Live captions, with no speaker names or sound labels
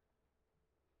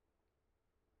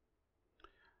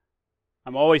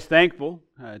I'm always thankful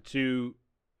to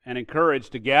and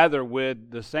encouraged to gather with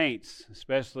the saints,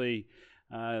 especially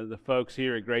the folks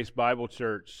here at Grace Bible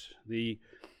Church. The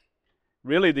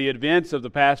events of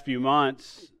the past few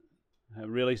months,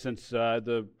 really since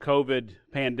the COVID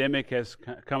pandemic has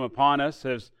come upon us,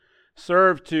 has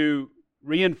served to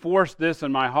reinforce this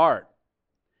in my heart.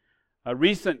 A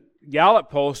recent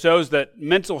Gallup poll shows that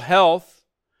mental health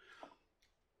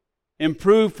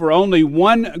improved for only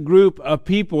one group of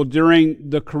people during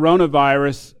the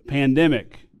coronavirus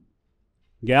pandemic.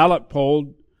 Gallup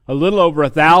polled a little over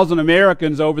 1,000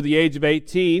 Americans over the age of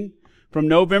 18 from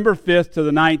November 5th to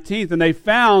the 19th, and they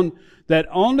found that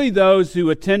only those who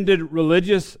attended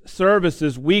religious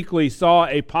services weekly saw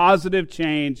a positive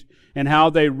change in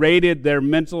how they rated their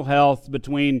mental health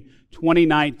between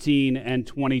 2019 and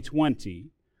 2020.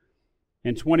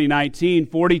 In 2019,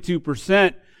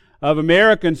 42% of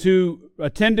Americans who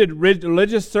attended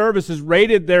religious services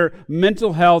rated their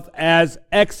mental health as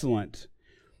excellent,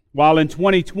 while in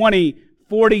 2020,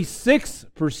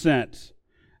 46%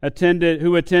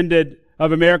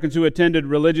 of Americans who attended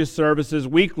religious services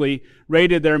weekly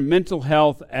rated their mental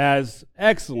health as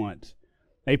excellent,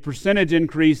 a percentage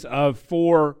increase of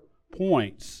 4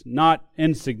 points, not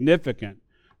insignificant.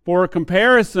 For a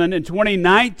comparison, in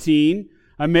 2019,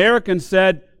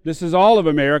 all of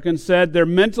Americans said their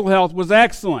mental health was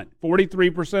excellent.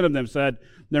 43% of them said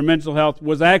their mental health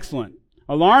was excellent.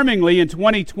 Alarmingly, in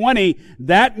 2020,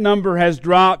 that number has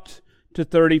dropped to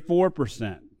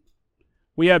 34%.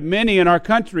 We have many in our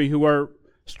country who are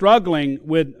struggling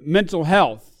with mental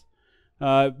health.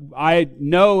 I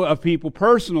know of people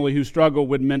personally who struggle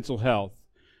with mental health.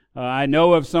 I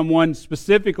know of someone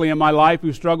specifically in my life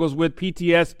who struggles with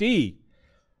PTSD.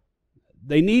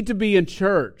 They need to be in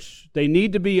church. They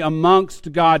need to be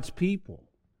amongst God's people.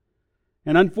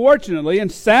 And unfortunately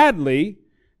and sadly,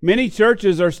 many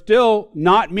churches are still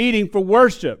not meeting for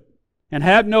worship and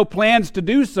have no plans to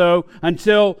do so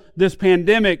until this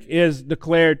pandemic is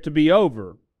declared to be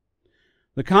over.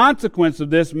 The consequence of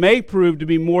this may prove to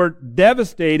be more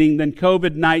devastating than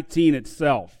COVID-19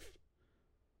 itself.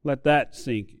 Let that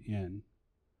sink in.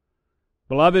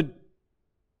 Beloved,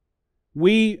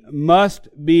 we must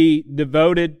be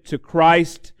devoted to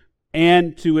Christ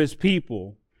and to His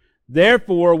people.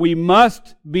 Therefore, we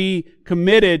must be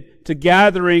committed to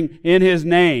gathering in His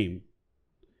name.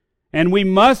 And we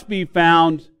must be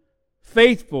found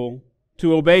faithful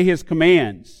to obey His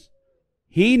commands.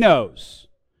 He knows,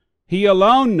 He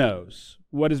alone knows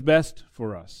what is best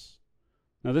for us.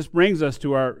 Now, this brings us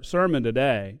to our sermon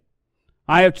today.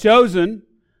 I have chosen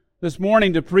this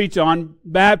morning to preach on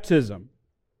baptism.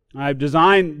 I've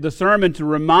designed the sermon to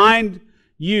remind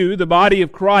you, the body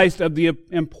of Christ, of the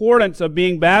importance of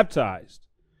being baptized.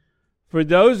 For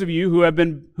those of you who have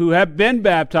been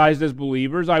baptized as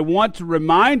believers, I want to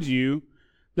remind you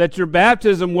that your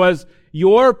baptism was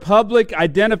your public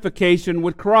identification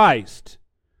with Christ.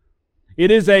 It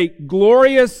is a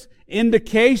glorious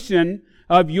indication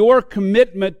of your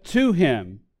commitment to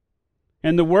Him.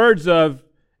 In the words of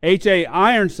H.A.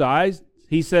 Ironside,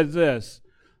 he says this: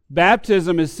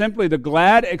 baptism is simply the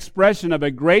glad expression of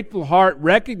a grateful heart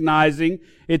recognizing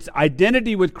its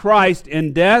identity with Christ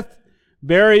in death,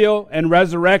 burial, and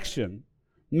resurrection.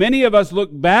 Many of us look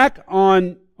back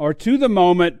on or to the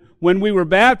moment when we were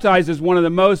baptized as one of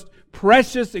the most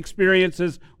precious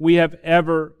experiences we have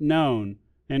ever known.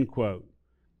 End quote.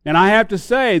 And I have to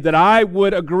say that I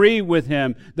would agree with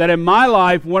him that in my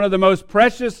life, one of the most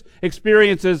precious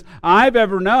experiences I've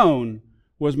ever known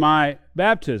was my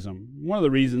baptism. One of the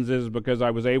reasons is because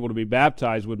I was able to be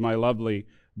baptized with my lovely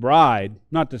bride,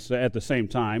 not at the same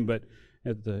time, but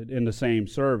in the same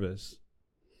service.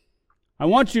 I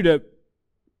want you to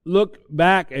look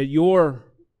back at your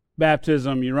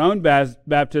baptism, your own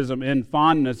baptism in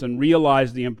fondness, and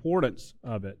realize the importance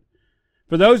of it.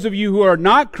 For those of you who are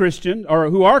not Christian, or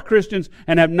who are Christians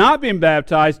and have not been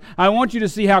baptized, I want you to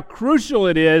see how crucial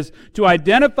it is to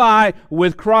identify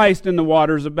with Christ in the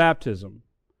waters of baptism.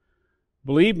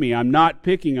 Believe me, I'm not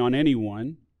picking on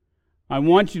anyone. I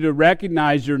want you to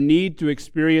recognize your need to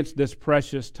experience this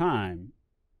precious time.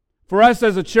 For us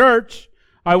as a church,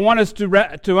 I want us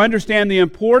to understand the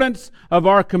importance of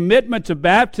our commitment to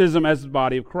baptism as the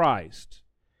body of Christ.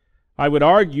 I would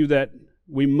argue that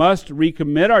we must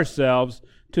recommit ourselves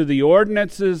to the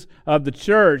ordinances of the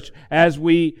church as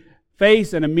we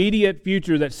face an immediate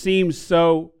future that seems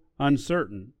so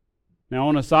uncertain. Now,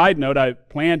 on a side note, I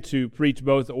plan to preach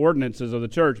both ordinances of the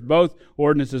church, both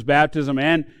ordinances, baptism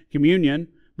and communion.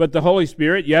 But the Holy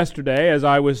Spirit, yesterday, as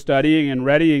I was studying and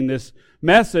readying this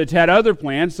message, had other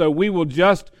plans, so we will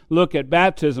just look at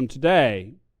baptism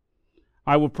today.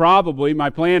 my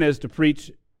plan is to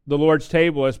preach the Lord's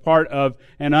table as part of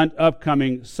an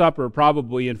upcoming supper,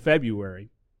 probably in February.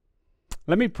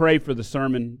 Let me pray for the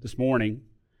sermon this morning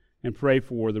and pray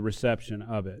for the reception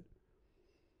of it.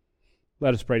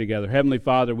 Let us pray together. Heavenly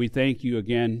Father, we thank you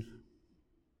again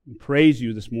and praise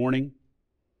you this morning.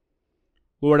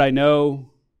 Lord, I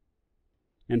know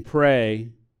and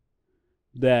pray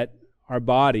that our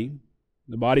body,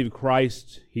 the body of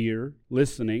Christ here,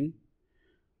 listening,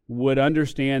 would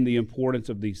understand the importance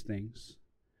of these things.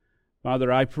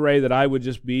 Father, I pray that I would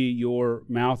just be your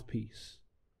mouthpiece,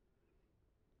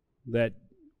 that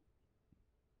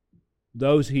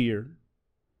those here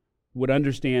would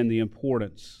understand the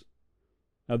importance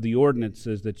of the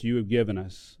ordinances that you have given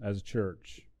us as a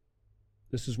church.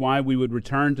 This is why we would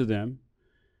return to them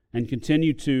and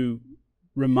continue to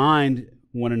remind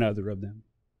one another of them.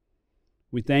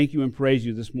 We thank you and praise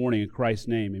you this morning in Christ's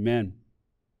name. Amen.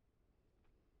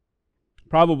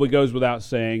 Probably goes without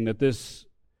saying that this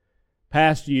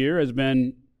past year has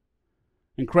been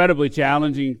incredibly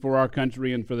challenging for our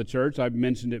country and for the church. I've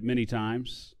mentioned it many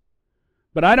times.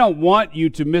 But I don't want you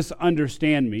to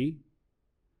misunderstand me.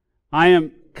 I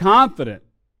am confident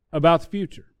about the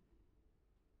future.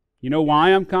 You know why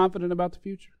I'm confident about the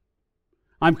future?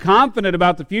 I'm confident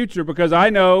about the future because I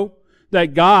know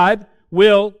that God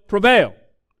will prevail.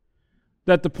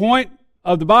 That the point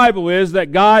of the Bible is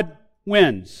that God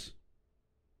wins.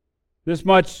 This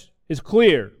much is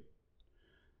clear.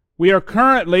 We are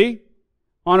currently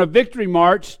on a victory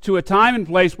march to a time and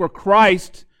place where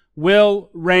Christ will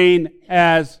reign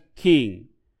as King.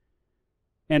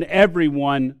 And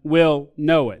everyone will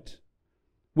know it.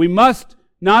 We must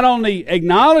not only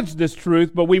acknowledge this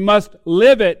truth, but we must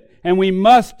live it and we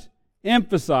must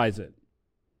emphasize it.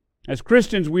 As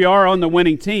Christians, we are on the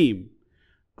winning team.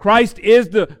 Christ is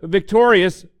the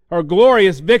victorious or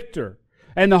glorious victor.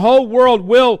 And the whole world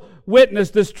will witness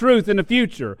this truth in the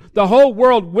future. The whole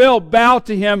world will bow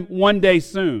to Him one day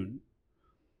soon.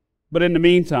 But in the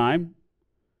meantime,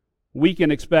 we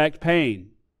can expect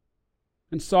pain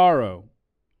and sorrow.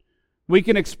 We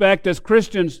can expect, as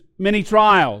Christians, many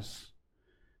trials.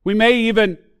 We may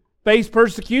even face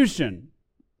persecution.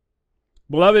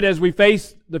 Beloved, as we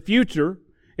face the future,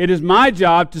 it is my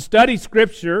job to study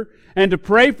Scripture and to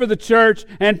pray for the church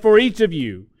and for each of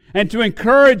you, and to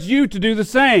encourage you to do the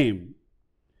same.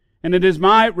 And it is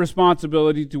my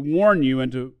responsibility to warn you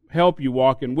and to help you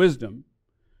walk in wisdom.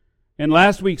 In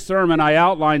last week's sermon, I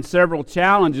outlined several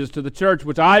challenges to the church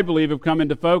which I believe have come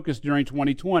into focus during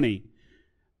 2020.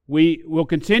 We will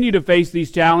continue to face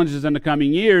these challenges in the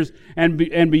coming years and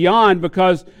beyond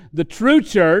because the true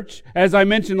church, as I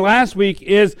mentioned last week,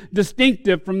 is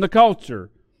distinctive from the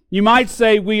culture. You might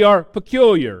say we are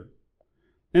peculiar.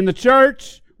 In the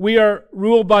church, we are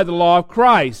ruled by the law of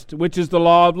Christ, which is the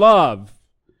law of love.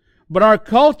 But our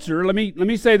culture, let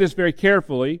me say this very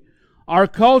carefully, our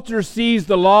culture sees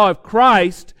the law of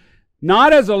Christ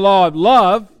not as a law of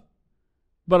love,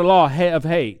 but a law of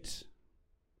hate.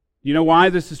 Do you know why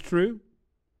this is true?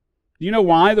 Do you know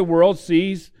why the world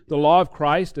sees the law of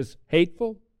Christ as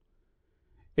hateful?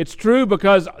 It's true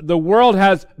because the world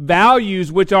has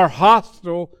values which are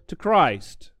hostile to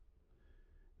Christ.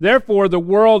 Therefore, the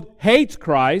world hates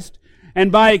Christ,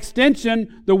 and by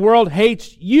extension, the world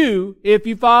hates you if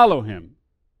you follow Him.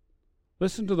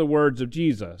 Listen to the words of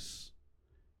Jesus.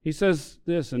 He says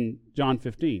this in John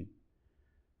 15.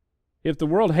 If the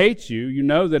world hates you, you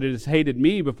know that it has hated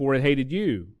me before it hated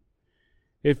you.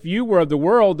 If you were of the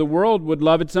world would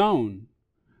love its own.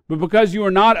 But because you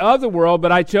are not of the world,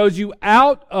 but I chose you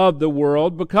out of the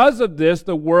world, because of this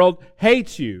the world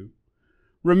hates you.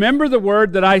 Remember the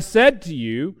word that I said to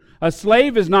you, a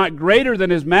slave is not greater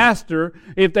than his master.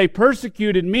 If they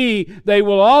persecuted me, they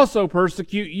will also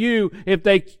persecute you. If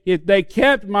they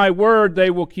kept my word, they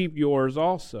will keep yours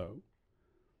also.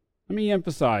 Let me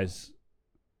emphasize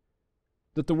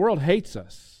that the world hates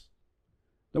us.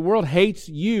 The world hates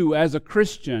you as a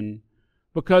Christian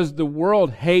because the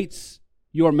world hates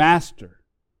your master,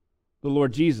 the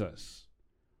Lord Jesus.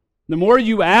 The more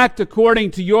you act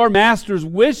according to your master's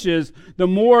wishes, the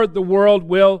more the world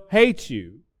will hate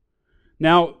you.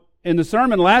 Now, in the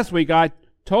sermon last week, I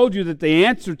told you that the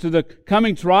answer to the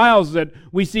coming trials that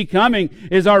we see coming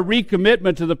is our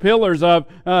recommitment to the pillars of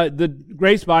the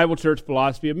Grace Bible Church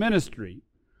philosophy of ministry.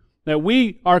 That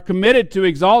we are committed to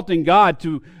exalting God,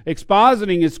 to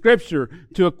expositing His Scripture,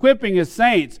 to equipping His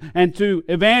saints, and to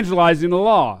evangelizing the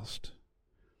lost.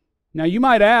 Now, you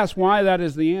might ask why that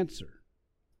is the answer.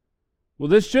 Well,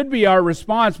 this should be our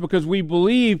response because we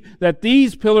believe that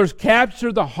these pillars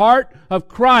capture the heart of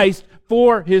Christ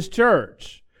for His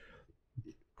church.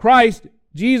 Christ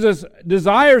Jesus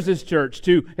desires His church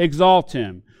to exalt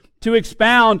Him, to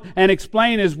expound and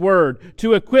explain His Word,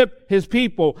 to equip His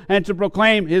people, and to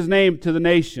proclaim His name to the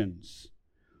nations.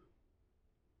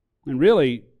 And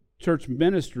really, church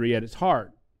ministry at its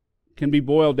heart can be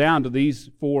boiled down to these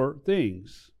four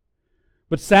things.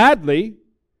 But sadly,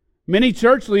 many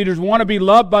church leaders want to be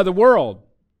loved by the world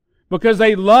because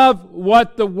they love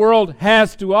what the world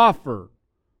has to offer.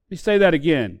 Let me say that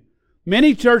again.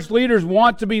 Many church leaders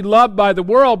want to be loved by the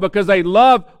world because they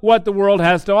love what the world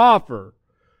has to offer.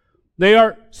 They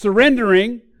are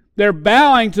surrendering, they're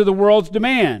bowing to the world's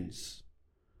demands.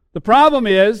 The problem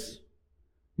is,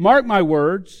 mark my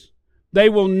words, they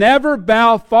will never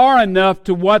bow far enough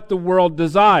to what the world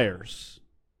desires.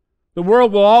 The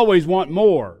world will always want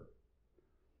more.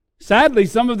 Sadly,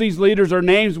 some of these leaders are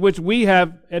names which we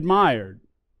have admired.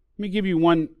 Let me give you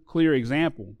one clear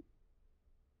example.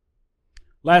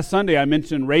 Last Sunday, I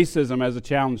mentioned racism as a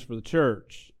challenge for the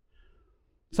church.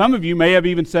 Some of you may have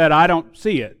even said, "I don't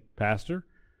see it, Pastor."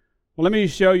 Well, let me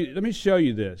tell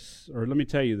you this.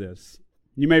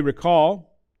 You may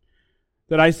recall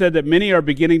that I said that many are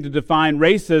beginning to define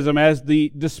racism as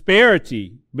the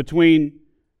disparity between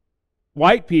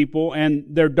white people and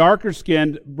their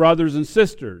darker-skinned brothers and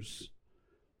sisters.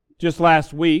 Just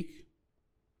last week,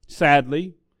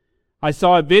 sadly, I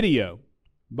saw a video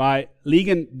by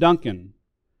Ligon Duncan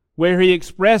where he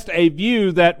expressed a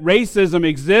view that racism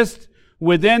exists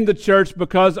within the church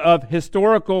because of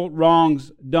historical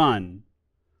wrongs done.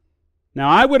 Now,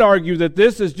 I would argue that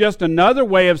this is just another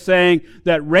way of saying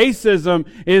that racism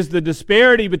is the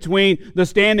disparity between the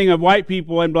standing of white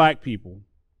people and black people.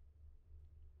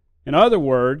 In other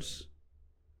words,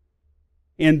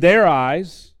 in their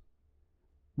eyes,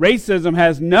 racism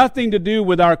has nothing to do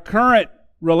with our current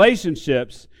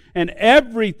relationships and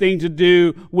everything to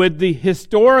do with the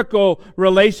historical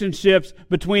relationships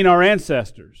between our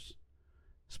ancestors.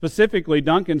 Specifically,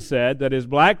 Duncan said that his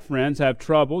black friends have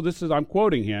trouble, I'm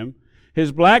quoting him,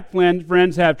 his black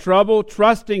friends have trouble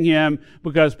trusting him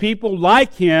because people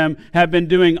like him have been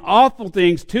doing awful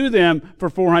things to them for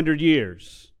 400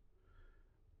 years.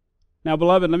 Now,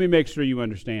 beloved, let me make sure you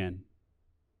understand.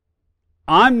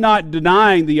 I'm not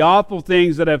denying the awful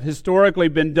things that have historically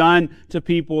been done to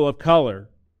people of color.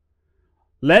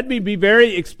 Let me be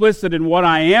very explicit in what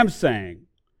I am saying.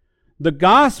 The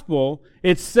gospel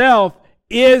itself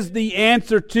is the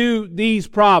answer to these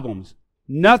problems.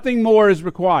 Nothing more is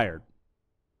required.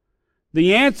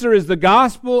 The answer is the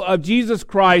gospel of Jesus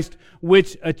Christ,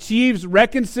 which achieves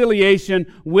reconciliation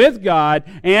with God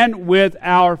and with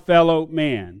our fellow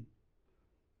man.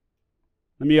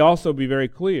 Let me also be very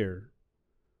clear.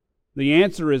 The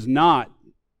answer is not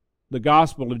the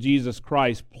gospel of Jesus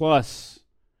Christ plus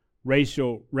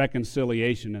racial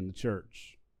reconciliation in the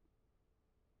church.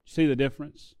 See the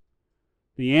difference?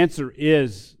 The answer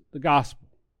is the gospel.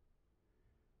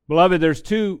 Beloved, there's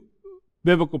two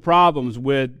biblical problems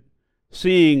with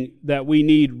seeing that we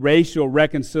need racial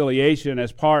reconciliation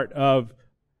as part of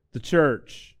the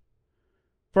church.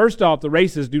 First off, the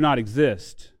races do not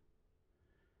exist.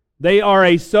 They are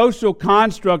a social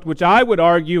construct which I would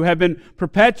argue have been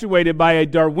perpetuated by a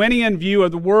Darwinian view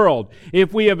of the world.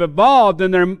 If we have evolved,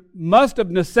 then there must of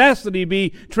necessity be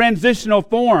transitional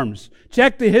forms.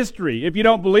 Check the history if you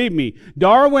don't believe me.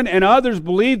 Darwin and others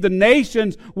believed the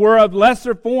nations were of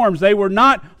lesser forms. They were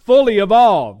not fully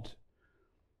evolved.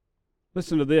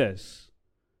 Listen to this.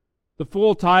 The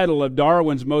full title of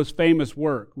Darwin's most famous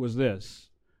work was this: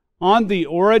 On the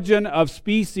Origin of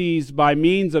Species by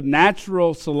Means of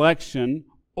Natural Selection,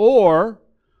 or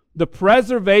the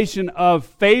Preservation of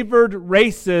Favored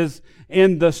Races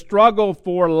in the Struggle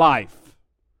for Life.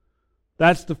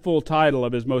 That's the full title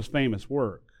of his most famous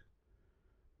work.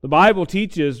 The Bible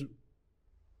teaches,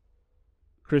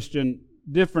 Christian,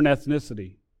 different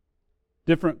ethnicity,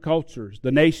 different cultures,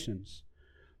 the nations.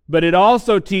 But it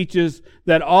also teaches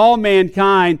that all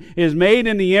mankind is made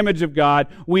in the image of God.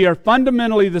 We are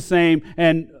fundamentally the same,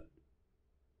 and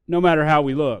no matter how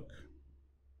we look.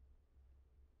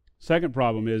 Second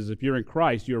problem is, if you're in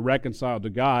Christ, you're reconciled to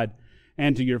God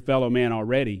and to your fellow man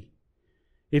already.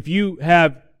 If you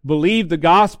have believed the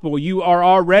gospel, you are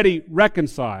already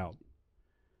reconciled.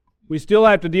 We still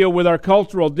have to deal with our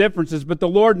cultural differences, but the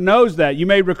Lord knows that. You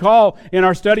may recall in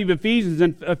our study of Ephesians,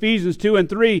 in Ephesians 2 and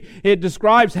 3, it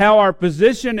describes how our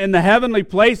position in the heavenly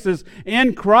places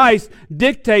in Christ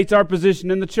dictates our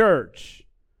position in the church.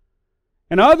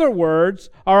 In other words,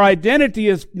 our identity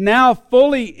is now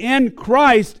fully in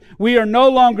Christ. We are no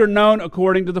longer known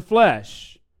according to the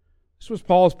flesh. This was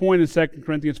Paul's point in 2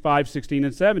 Corinthians 5, 16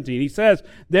 and 17. He says,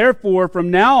 therefore,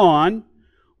 from now on,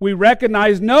 we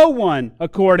recognize no one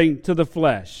according to the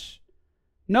flesh.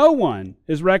 No one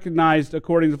is recognized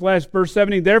according to the flesh. Verse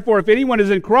 17, therefore, if anyone is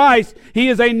in Christ, he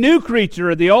is a new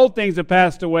creature. The old things have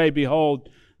passed away. Behold,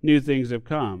 new things have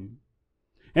come.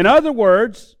 In other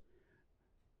words,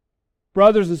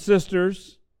 brothers and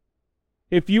sisters,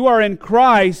 if you are in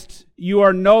Christ, you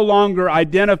are no longer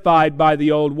identified by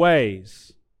the old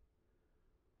ways.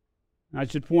 I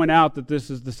should point out that this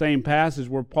is the same passage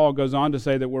where Paul goes on to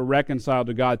say that we're reconciled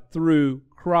to God through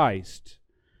Christ.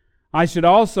 I should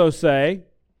also say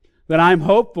that I'm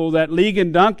hopeful that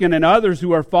Ligon Duncan and others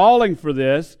who are falling for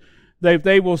this, that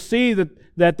they will see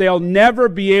that they'll never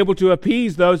be able to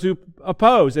appease those who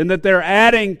oppose, and that they're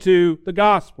adding to the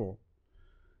gospel.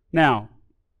 Now,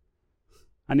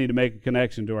 I need to make a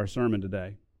connection to our sermon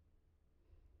today.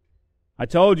 I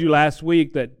told you last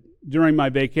week that during my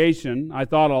vacation, I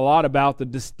thought a lot about the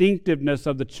distinctiveness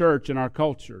of the church in our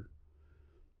culture.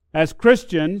 As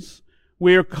Christians,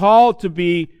 we are called to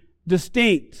be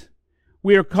distinct.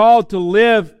 We are called to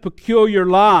live peculiar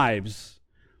lives.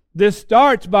 This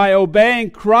starts by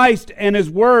obeying Christ and His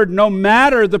Word, no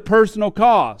matter the personal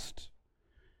cost.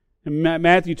 In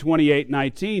Matthew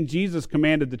 28:19, Jesus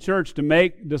commanded the church to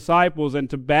make disciples and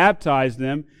to baptize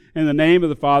them in the name of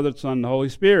the Father, the Son, and the Holy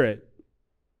Spirit.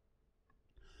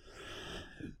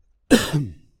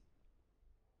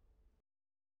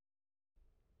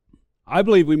 I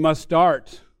believe we must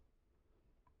start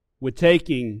with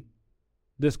taking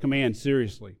this command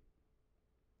seriously.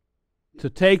 To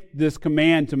take this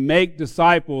command to make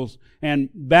disciples and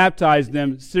baptize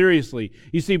them seriously.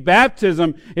 You see,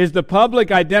 baptism is the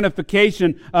public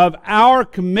identification of our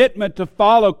commitment to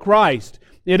follow Christ.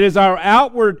 It is our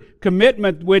outward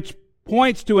commitment which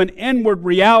points to an inward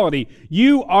reality.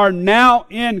 You are now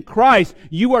in Christ.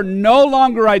 You are no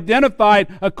longer identified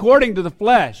according to the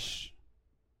flesh.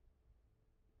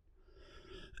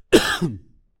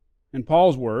 In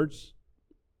Paul's words,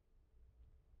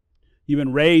 you've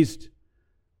been raised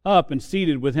up and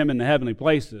seated with Him in the heavenly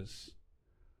places.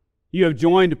 You have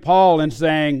joined Paul in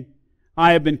saying,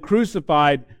 I have been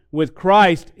crucified with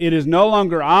Christ. It is no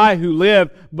longer I who live,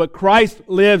 but Christ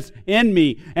lives in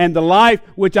me. And the life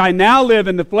which I now live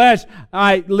in the flesh,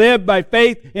 I live by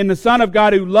faith in the Son of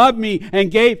God who loved me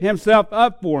and gave Himself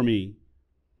up for me.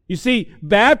 You see,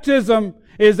 baptism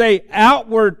is a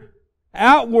outward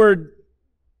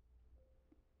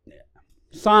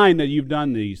sign that you've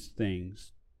done these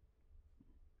things.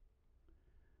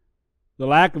 The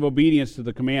lack of obedience to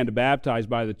the command to baptize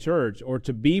by the church or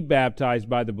to be baptized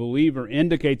by the believer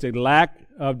indicates a lack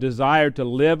of desire to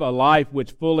live a life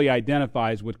which fully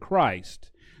identifies with Christ.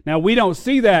 Now, we don't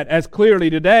see that as clearly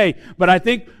today, but I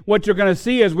think what you're going to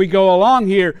see as we go along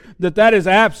here, that is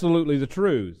absolutely the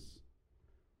truth.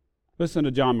 Listen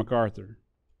to John MacArthur.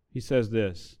 He says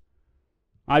this,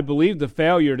 I believe the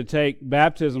failure to take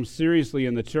baptism seriously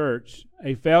in the church,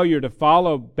 a failure to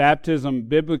follow baptism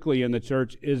biblically in the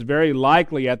church, is very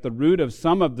likely at the root of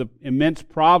some of the immense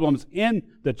problems in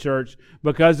the church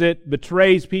because it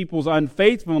betrays people's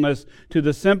unfaithfulness to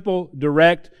the simple,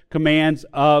 direct commands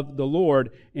of the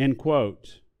Lord, end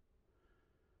quote.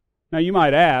 Now you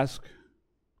might ask,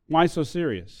 why so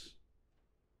serious?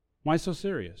 Why so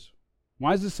serious?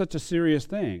 Why is this such a serious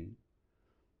thing?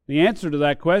 The answer to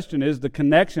that question is the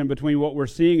connection between what we're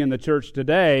seeing in the church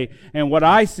today and what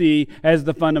I see as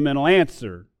the fundamental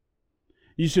answer.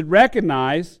 You should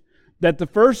recognize that the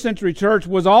first century church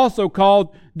was also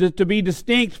called to be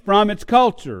distinct from its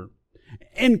culture,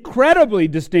 incredibly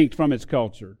distinct from its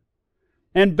culture.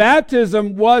 And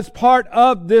baptism was part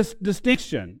of this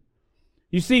distinction.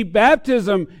 You see,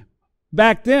 baptism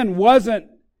back then wasn't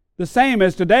the same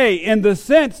as today in the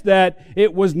sense that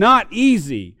it was not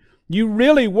easy. You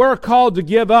really were called to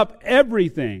give up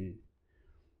everything.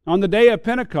 On the day of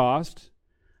Pentecost,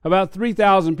 about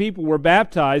 3,000 people were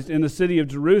baptized in the city of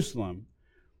Jerusalem.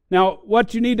 Now,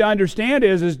 what you need to understand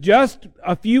is just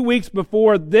a few weeks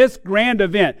before this grand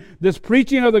event, this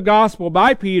preaching of the gospel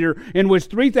by Peter, in which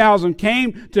 3,000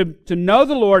 came to know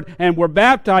the Lord and were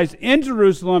baptized in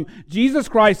Jerusalem, Jesus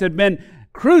Christ had been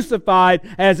crucified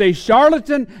as a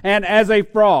charlatan and as a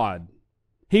fraud.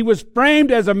 He was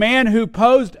framed as a man who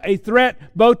posed a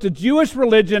threat both to Jewish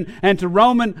religion and to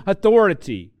Roman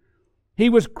authority. He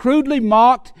was crudely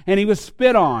mocked and he was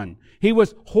spit on. He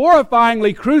was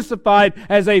horrifyingly crucified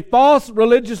as a false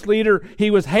religious leader. He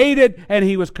was hated and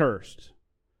he was cursed.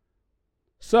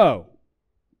 So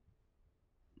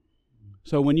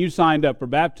when you signed up for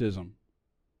baptism,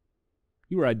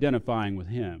 you were identifying with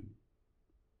Him.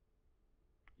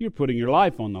 You're putting your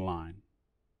life on the line.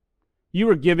 You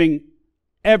were giving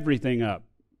everything up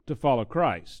to follow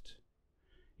Christ.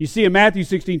 You see in Matthew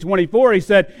 16:24, he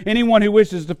said, anyone who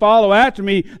wishes to follow after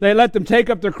me, they let them take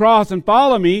up their cross and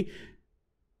follow me.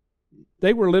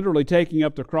 They were literally taking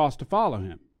up their cross to follow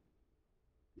him.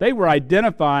 They were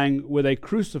identifying with a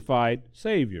crucified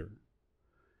Savior.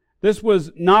 This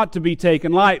was not to be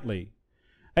taken lightly.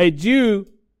 A Jew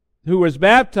who was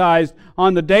baptized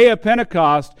on the day of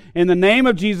Pentecost in the name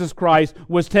of Jesus Christ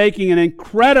was taking an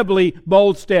incredibly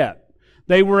bold step.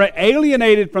 They were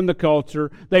alienated from the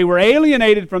culture, they were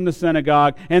alienated from the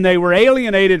synagogue, and they were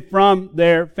alienated from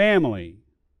their family.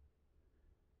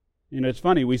 You know, it's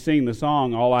funny, we sing the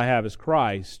song, All I Have is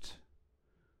Christ.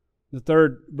 The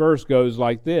third verse goes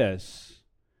like this: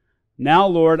 Now,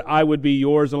 Lord, I would be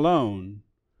yours alone,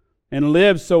 and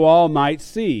live so all might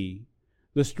see.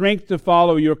 The strength to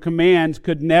follow your commands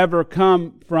could never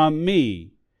come from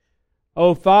me.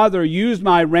 O Father, use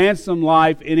my ransom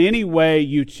life in any way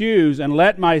you choose, and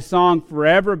let my song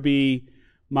forever be,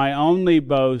 my only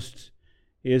boast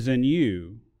is in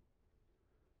you.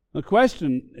 The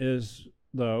question is,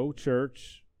 though,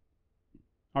 church,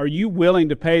 are you willing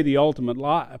to pay the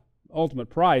ultimate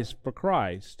price for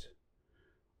Christ?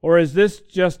 Or is this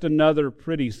just another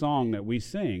pretty song that we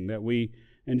sing, that we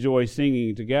enjoy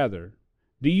singing together?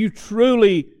 Do you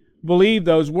truly believe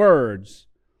those words?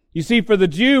 You see, for the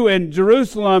Jew in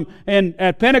Jerusalem and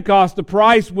at Pentecost, the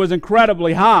price was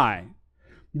incredibly high.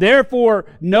 Therefore,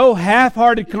 no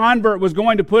half-hearted convert was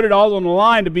going to put it all on the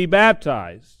line to be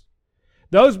baptized.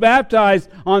 Those baptized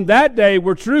on that day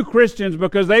were true Christians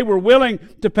because they were willing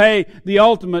to pay the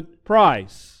ultimate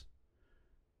price.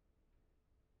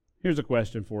 Here's a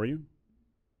question for you.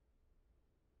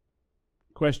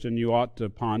 Question you ought to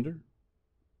ponder.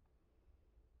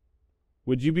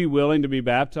 Would you be willing to be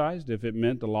baptized if it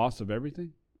meant the loss of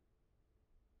everything?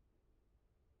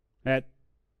 At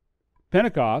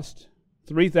Pentecost,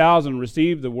 3,000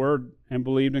 received the word and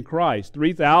believed in Christ.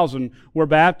 3,000 were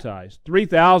baptized.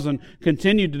 3,000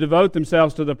 continued to devote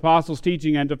themselves to the apostles'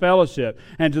 teaching and to fellowship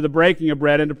and to the breaking of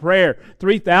bread and to prayer.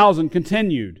 3,000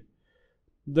 continued.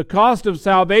 The cost of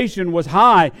salvation was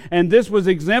high, and this was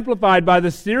exemplified by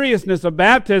the seriousness of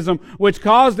baptism, which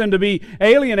caused them to be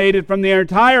alienated from their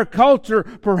entire culture,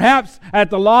 perhaps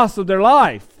at the loss of their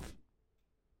life.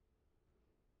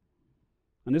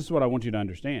 And this is what I want you to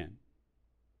understand.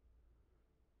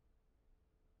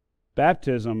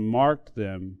 Baptism marked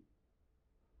them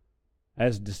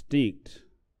as distinct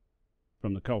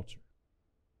from the culture.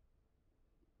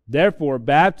 Therefore,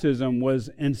 baptism was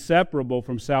inseparable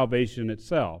from salvation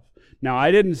itself. Now, I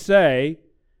didn't say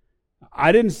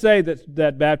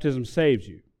that baptism saves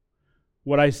you.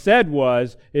 What I said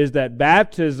is that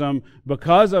baptism,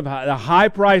 because of the high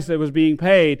price that was being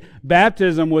paid,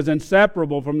 baptism was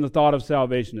inseparable from the thought of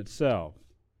salvation itself.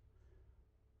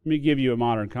 Let me give you a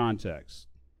modern context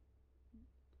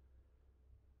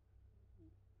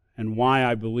and why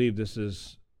I believe this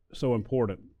is so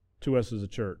important to us as a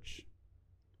church.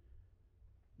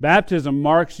 Baptism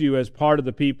marks you as part of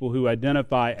the people who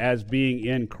identify as being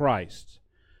in Christ.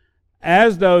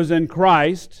 As those in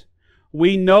Christ,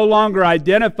 we no longer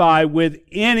identify with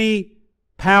any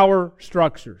power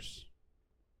structures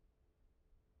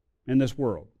in this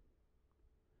world.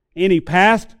 Any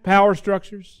past power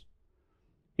structures,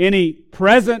 any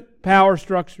present power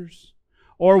structures,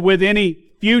 or with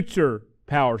any future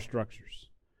power structures.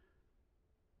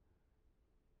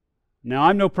 Now,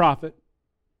 I'm no prophet,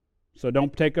 so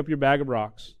don't take up your bag of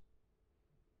rocks,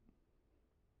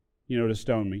 to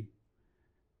stone me.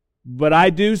 But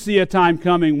I do see a time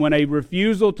coming when a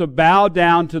refusal to bow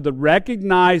down to the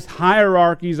recognized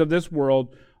hierarchies of this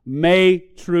world may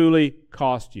truly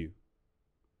cost you.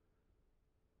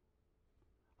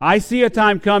 I see a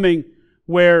time coming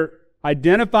where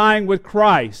identifying with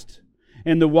Christ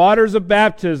in the waters of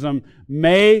baptism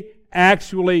may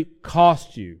actually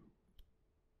cost you.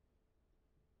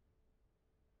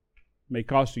 May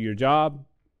cost you your job,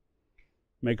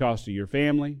 may cost you your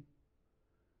family,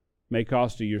 may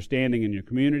cost you your standing in your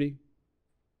community.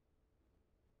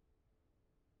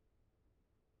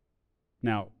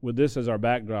 Now, with this as our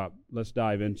backdrop, let's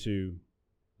dive into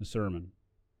the sermon.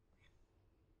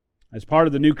 As part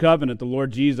of the new covenant, the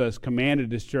Lord Jesus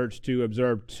commanded His church to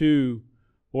observe two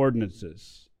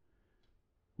ordinances.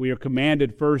 We are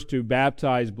commanded first to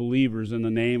baptize believers in the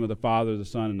name of the Father, the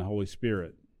Son, and the Holy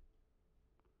Spirit.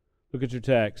 Look at your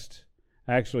text.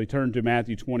 Actually, turn to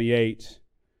Matthew 28,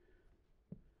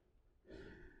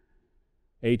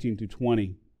 18 to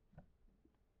 20.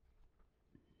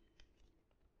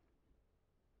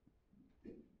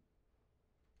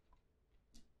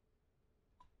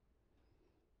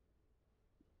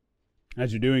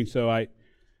 As you're doing so, I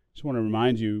just want to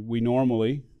remind you, we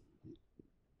normally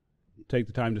take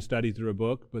the time to study through a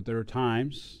book, but there are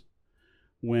times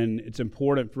when it's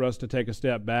important for us to take a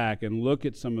step back and look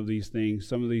at some of these things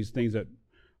that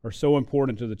are so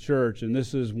important to the church, and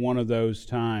this is one of those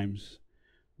times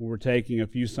where we're taking a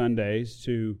few Sundays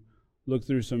to look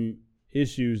through some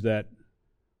issues that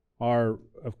are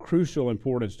of crucial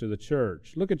importance to the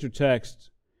church. Look at your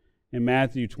text in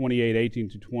Matthew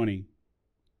 28:18-20.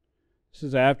 This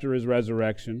is after his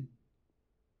resurrection,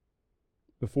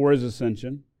 before his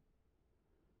ascension.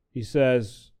 He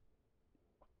says,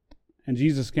 when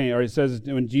Jesus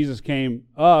came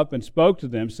up and spoke to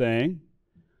them, saying,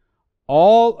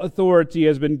 "All authority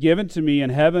has been given to me in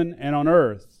heaven and on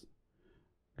earth.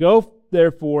 Go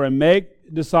therefore and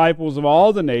make disciples of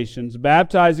all the nations,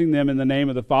 baptizing them in the name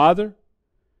of the Father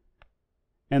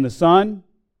and the Son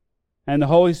and the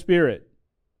Holy Spirit,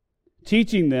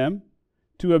 teaching them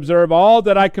to observe all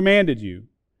that I commanded you.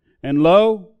 And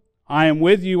lo, I am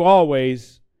with you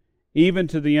always, even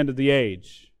to the end of the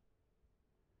age."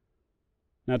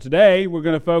 Now today, we're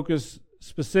going to focus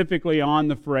specifically on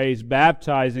the phrase,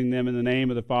 baptizing them in the name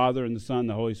of the Father and the Son and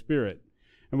the Holy Spirit.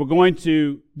 And we're going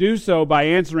to do so by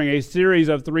answering a series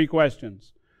of 3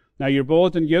 questions. Now your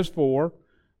bulletin gives 4,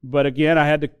 but again, I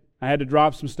had to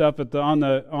drop some stuff on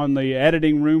the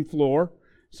editing room floor,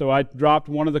 so I dropped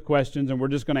one of the questions, and we're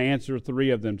just going to answer 3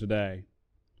 of them today.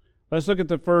 Let's look at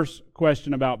the first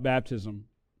question about baptism.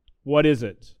 What is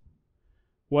it?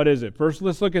 What is it? First,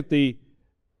 let's look at the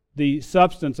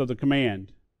substance of the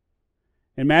command.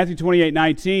 In Matthew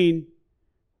 28:19,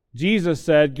 Jesus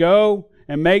said, "Go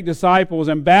and make disciples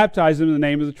and baptize them in the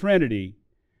name of the Trinity."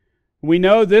 We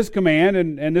know this command,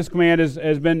 and this command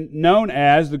has been known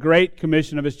as the Great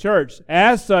Commission of His church.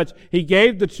 As such, He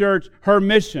gave the church her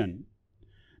mission.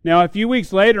 Now, a few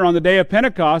weeks later, on the day of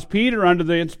Pentecost, Peter, under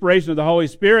the inspiration of the Holy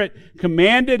Spirit,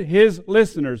 commanded his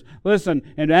listeners. Listen,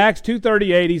 in Acts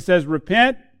 2:38, he says,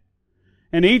 "Repent,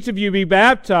 and each of you be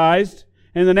baptized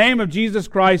in the name of Jesus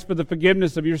Christ for the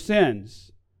forgiveness of your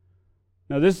sins."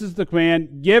 Now, this is the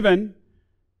command given.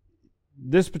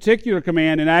 This particular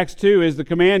command in Acts 2 is the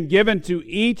command given to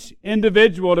each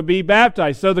individual to be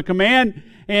baptized. So the command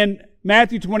in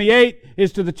Matthew 28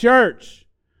 is to the church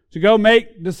to go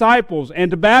make disciples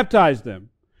and to baptize them.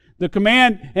 The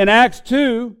command in Acts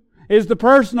 2 is the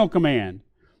personal command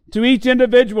to each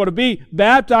individual to be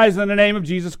baptized in the name of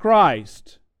Jesus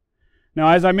Christ. Now,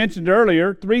 as I mentioned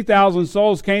earlier, 3,000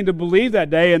 souls came to believe that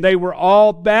day, and they were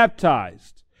all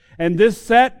baptized. And this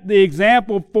set the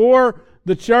example for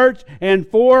the church and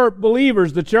for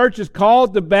believers. The church is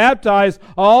called to baptize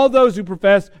all those who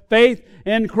profess faith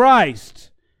in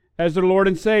Christ as their Lord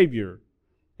and Savior.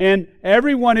 And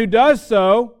everyone who does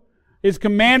so is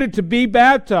commanded to be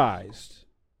baptized.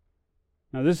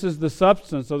 Now, this is the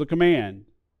substance of the command.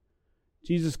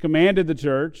 Jesus commanded the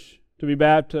church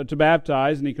to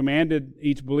baptize, and He commanded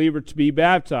each believer to be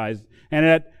baptized. And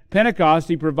at Pentecost,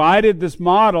 He provided this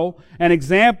model and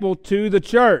example to the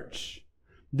church.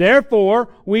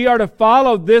 Therefore, we are to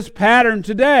follow this pattern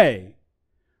today,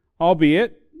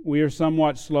 albeit we are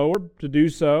somewhat slower to do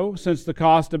so since the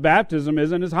cost of baptism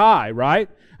isn't as high, right?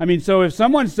 I mean, so if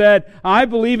someone said, "I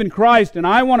believe in Christ and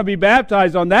I want to be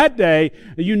baptized on that day,"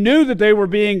 you knew that they were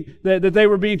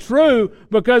being true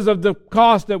because of the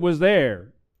cost that was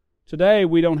there. Today,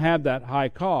 we don't have that high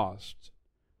cost,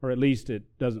 or at least it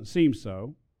doesn't seem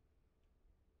so.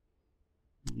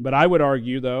 But I would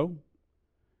argue, though,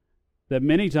 that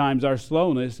many times our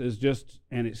slowness is just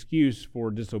an excuse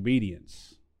for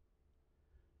disobedience.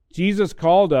 Jesus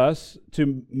called us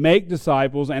to make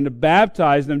disciples and to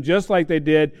baptize them just like they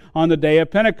did on the day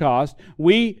of Pentecost.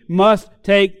 We must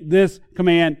take this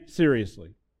command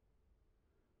seriously.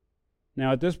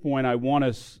 Now, at this point, I want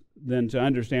us then to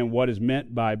understand what is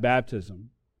meant by baptism.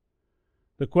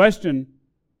 The question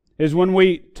is, when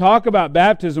we talk about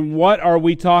baptism, what are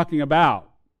we talking about?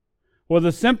 Well,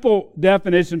 the simple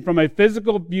definition from a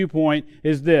physical viewpoint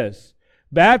is this: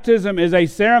 baptism is a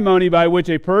ceremony by which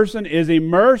a person is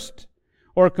immersed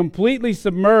or completely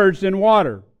submerged in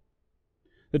water.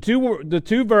 The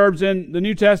two verbs in the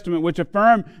New Testament which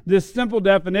affirm this simple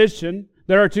definition,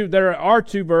 there are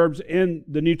two verbs in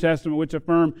the New Testament which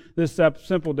affirm this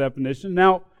simple definition.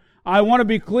 Now, I want to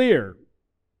be clear.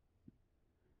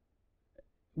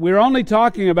 We're only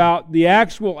talking about the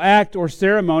actual act or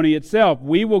ceremony itself.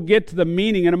 We will get to the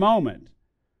meaning in a moment.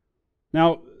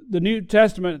 Now, the New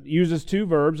Testament uses two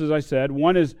verbs, as I said.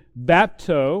 One is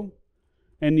bapto,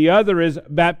 and the other is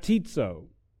baptizo.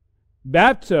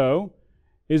 Bapto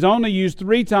is only used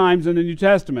 3 times in the New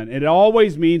Testament. It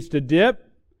always means to dip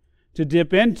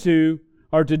into,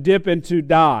 or to dip into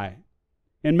dye.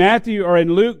 In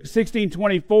Luke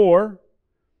 16:24,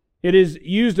 It is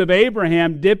used of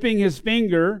Abraham dipping his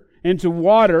finger into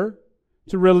water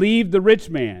to relieve the rich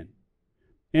man.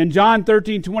 In John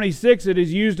 13:26, it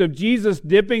is used of Jesus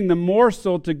dipping the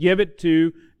morsel to give it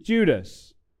to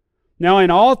Judas. Now,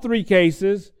 in all three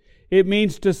cases, it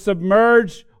means to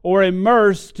submerge or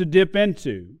immerse, to dip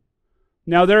into.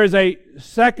 Now, there is a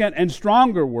second and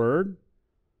stronger word,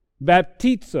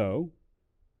 baptizo,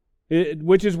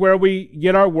 which is where we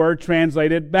get our word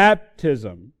translated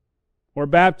baptism or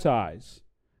baptize.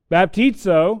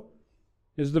 Baptizo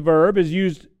is the verb, is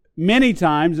used many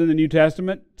times in the New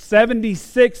Testament,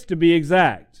 76 to be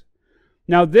exact.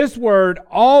 Now, this word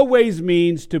always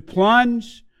means to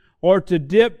plunge or to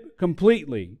dip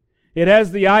completely. It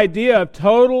has the idea of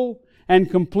total and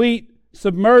complete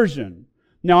submersion.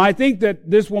 Now, I think that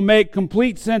this will make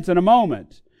complete sense in a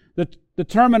moment. The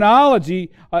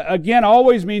terminology, again,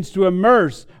 always means to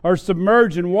immerse or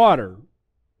submerge in water.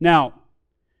 Now,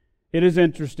 it is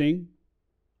interesting,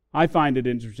 I find it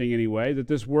interesting anyway, that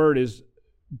this word is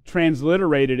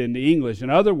transliterated into English. In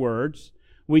other words,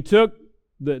 we took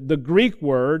the Greek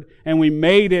word and we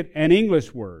made it an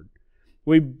English word.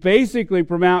 We basically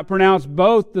pronounce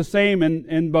both the same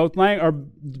in both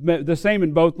the same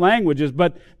in both languages,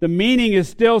 but the meaning is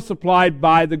still supplied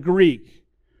by the Greek,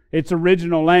 its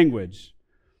original language.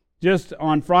 Just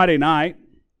on Friday night,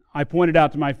 I pointed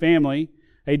out to my family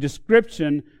a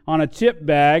description on a chip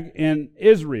bag in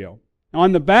Israel.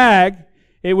 On the bag,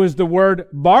 it was the word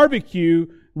barbecue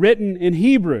written in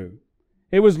Hebrew.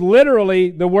 It was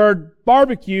literally the word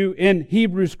barbecue in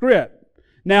Hebrew script.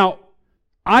 Now,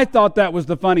 I thought that was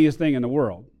the funniest thing in the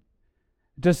world,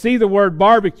 to see the word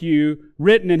barbecue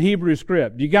written in Hebrew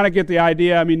script. You got to get the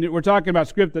idea. I mean, we're talking about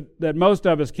script that most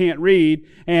of us can't read,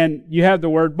 and you have the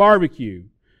word barbecue.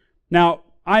 Now,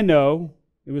 I know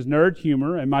it was nerd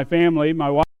humor, and my family,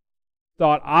 my wife,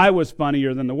 thought I was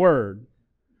funnier than the word.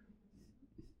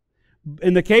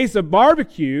 In the case of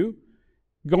barbecue,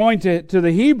 going to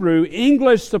the Hebrew,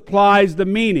 English supplies the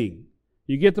meaning.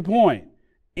 You get the point.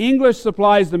 English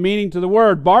supplies the meaning to the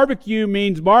word. Barbecue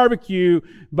means barbecue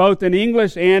both in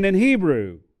English and in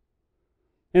Hebrew.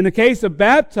 In the case of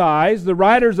baptize, the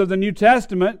writers of the New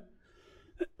Testament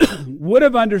would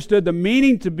have understood the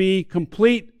meaning to be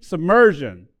complete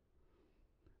submersion.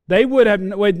 They would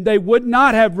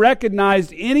not have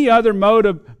recognized any other mode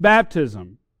of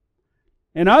baptism.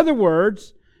 In other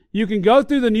words, you can go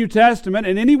through the New Testament,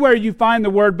 and anywhere you find the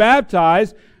word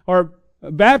baptize or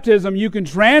baptism, you can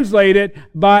translate it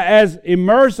as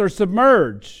immerse or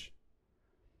submerge.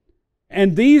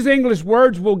 And these English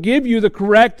words will give you the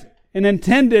correct and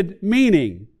intended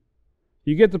meaning.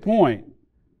 You get the point.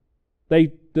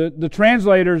 The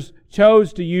translators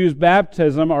chose to use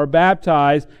baptism or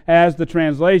baptize as the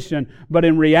translation, but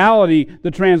in reality,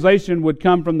 the translation would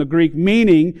come from the Greek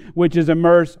meaning, which is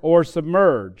immerse or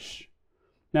submerge.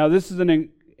 Now, this is an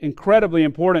incredibly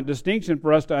important distinction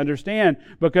for us to understand,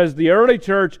 because the early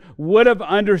church would have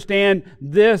understood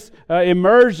this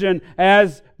immersion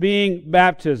as being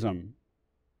baptism.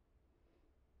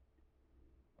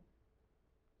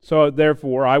 So,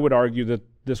 therefore, I would argue that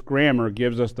this grammar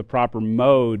gives us the proper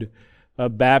mode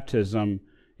of baptism,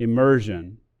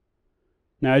 immersion.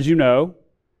 Now, as you know,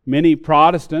 many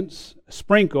Protestants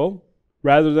sprinkle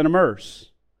rather than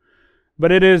immerse.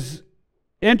 But it is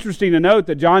interesting to note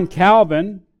that John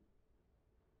Calvin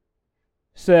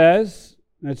says,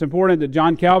 and it's important that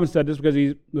John Calvin said this because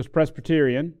he was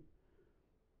Presbyterian,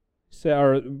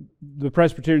 or the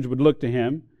Presbyterians would look to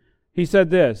him. He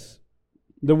said this: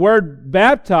 the word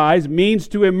baptize means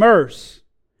to immerse.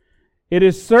 It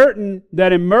is certain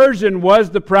that immersion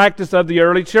was the practice of the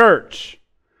early church.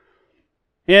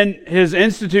 In his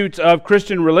Institutes of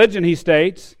Christian Religion, he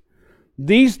states,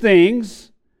 these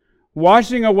things,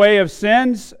 washing away of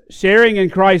sins, sharing in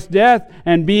Christ's death,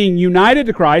 and being united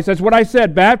to Christ. That's what I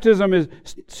said. Baptism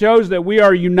shows that we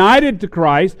are united to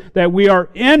Christ, that we are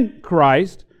in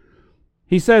Christ.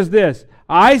 He says this: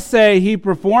 I say He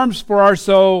performs for our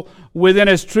soul within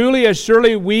as truly as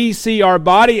surely we see our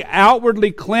body outwardly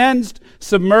cleansed,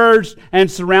 submerged, and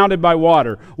surrounded by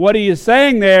water. What he is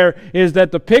saying there is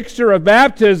that the picture of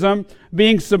baptism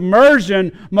being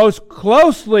submersion most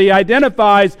closely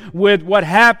identifies with what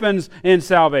happens in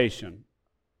salvation.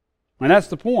 And that's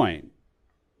the point.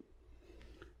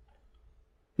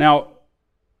 Now,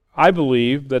 I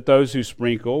believe that those who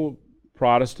sprinkle,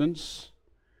 Protestants,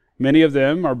 many of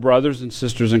them are brothers and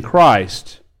sisters in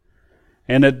Christ,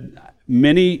 and that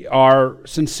many are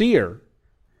sincere.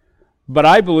 But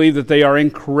I believe that they are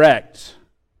incorrect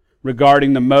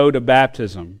regarding the mode of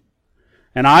baptism.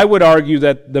 And I would argue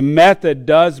that the method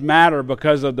does matter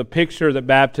because of the picture that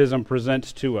baptism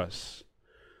presents to us.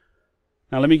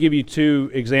 Now let me give you two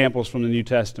examples from the New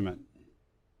Testament.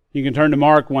 You can turn to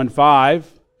Mark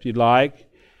 1:5 if you'd like.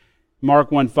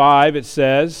 Mark 1:5, it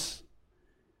says,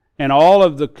 "And all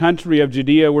of the country of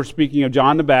Judea," we're speaking of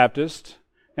John the Baptist,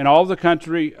 "and all the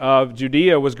country of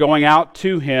Judea was going out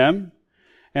to him,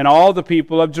 and all the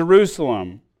people of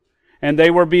Jerusalem. And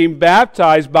they were being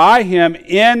baptized by him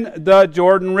in the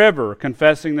Jordan River,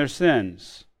 confessing their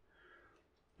sins."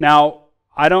 Now,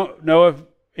 I don't know if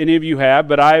any of you have,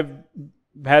 but I've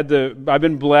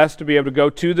been blessed to be able to go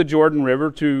to the Jordan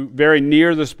River, to very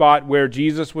near the spot where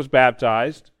Jesus was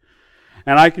baptized.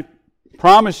 And I can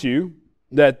promise you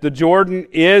that the Jordan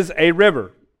is a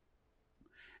river.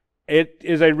 It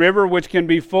is a river which can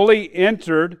be fully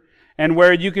entered and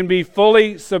where you can be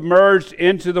fully submerged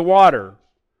into the water.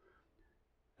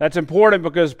 That's important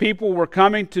because people were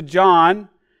coming to John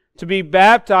to be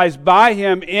baptized by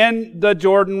him in the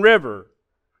Jordan River.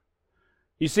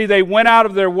 You see, they went out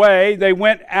of their way, they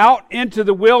went out into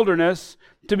the wilderness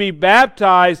to be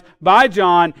baptized by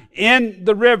John in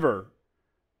the river.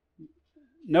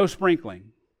 No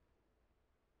sprinkling.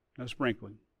 No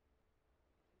sprinkling.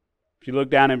 If you look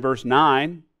down in verse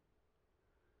 9,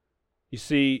 you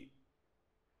see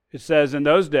it says, "In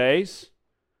those days,"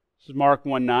 this is Mark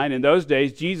 1:9, "in those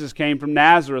days Jesus came from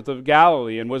Nazareth of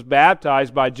Galilee and was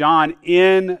baptized by John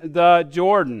in the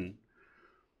Jordan.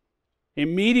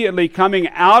 Immediately coming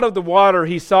out of the water,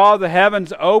 he saw the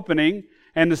heavens opening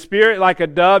and the Spirit like a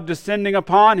dove descending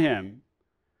upon him.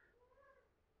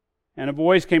 And a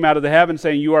voice came out of the heaven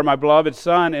saying, 'You are my beloved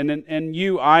Son, and in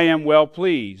you I am well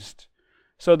pleased.'"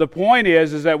 So the point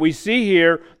is that we see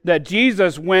here that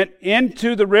Jesus went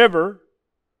into the river,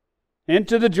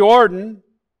 into the Jordan,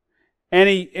 and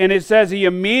it says he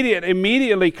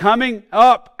immediately coming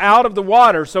up out of the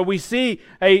water. So we see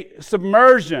a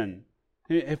submersion,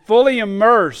 fully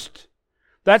immersed.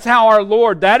 That's how our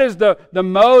Lord, that is the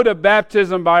mode of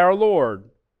baptism by our Lord,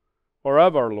 or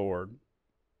of our Lord.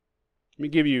 Let me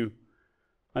give you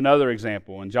another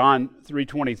example. In John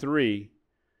 3:23,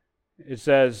 it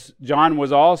says, "John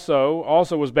was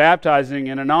also was baptizing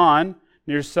in Aenon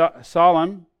near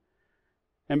Salim,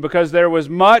 and because there was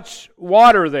much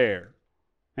water there,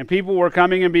 and people were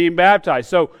coming and being baptized."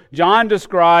 So John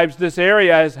describes this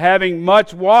area as having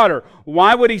much water.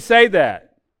 Why would he say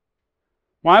that?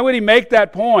 Why would he make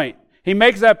that point? He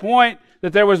makes that point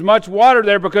that there was much water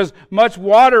there because much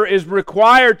water is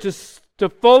required to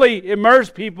fully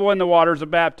immerse people in the waters of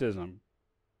baptism.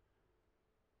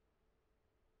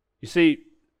 You see,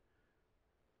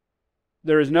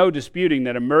 there is no disputing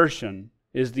that immersion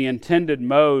is the intended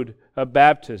mode of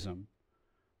baptism.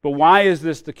 But why is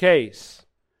this the case?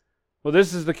 Well,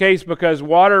 this is the case because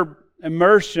water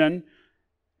immersion,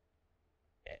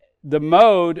 the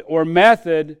mode or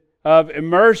method of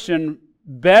immersion,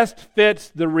 best fits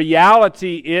the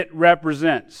reality it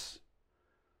represents.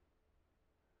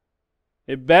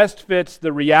 It best fits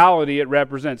the reality it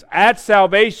represents. At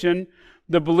salvation,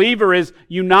 the believer is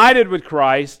united with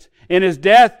Christ in His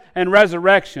death and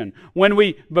resurrection. When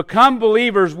we become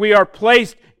believers, we are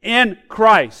placed in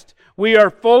Christ. We are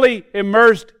fully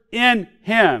immersed in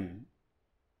Him.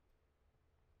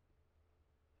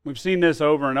 We've seen this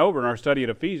over and over in our study of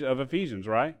Ephesians,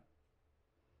 right?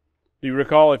 Do you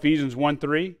recall Ephesians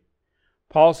 1:3?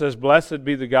 Paul says, "Blessed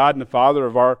be the God and the Father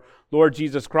of our Lord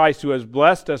Jesus Christ, who has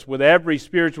blessed us with every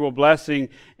spiritual blessing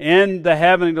in the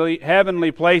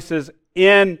heavenly places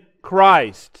in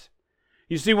Christ."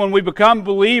 You see, when we become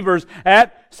believers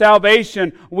at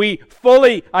salvation, we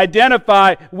fully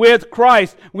identify with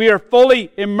Christ. We are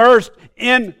fully immersed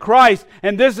in Christ.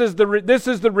 And this is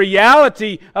the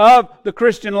reality of the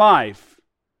Christian life.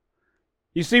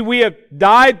 You see, we have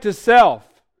died to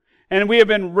self, and we have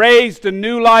been raised to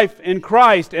new life in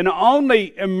Christ. And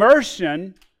only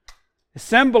immersion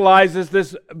symbolizes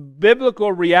this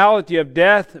biblical reality of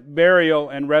death, burial,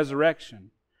 and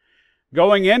resurrection.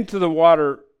 Going into the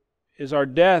water is our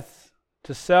death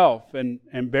to self and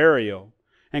burial.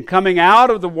 And coming out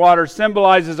of the water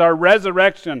symbolizes our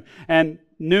resurrection and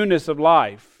newness of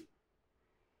life.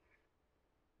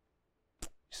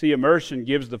 See, immersion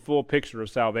gives the full picture of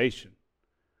salvation.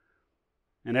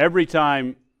 And every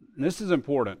time, and this is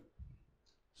important.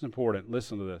 It's important.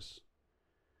 Listen to this.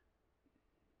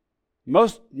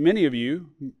 Many of you,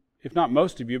 if not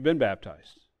most of you, have been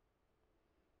baptized.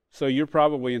 So you're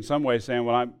probably in some way saying,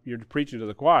 well, you're preaching to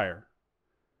the choir.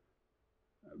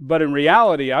 But in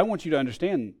reality, I want you to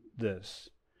understand this.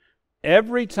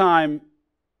 Every time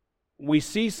we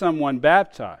see someone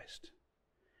baptized,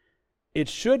 it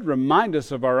should remind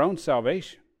us of our own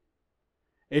salvation.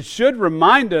 It should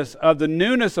remind us of the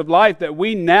newness of life that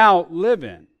we now live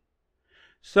in.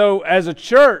 So as a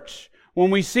church, When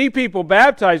we see people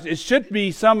baptized, it should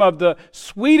be some of the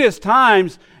sweetest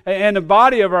times in the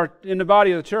body of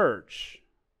the church.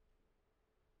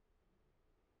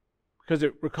 Because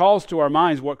it recalls to our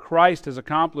minds what Christ has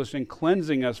accomplished in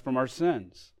cleansing us from our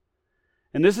sins.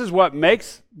 And this is what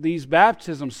makes these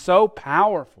baptisms so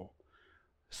powerful.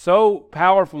 So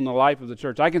powerful in the life of the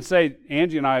church. I can say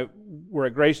Angie and I were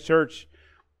at Grace Church,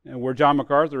 where John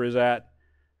MacArthur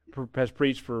has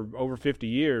preached for over 50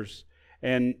 years.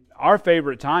 And our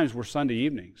favorite times were Sunday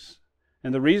evenings.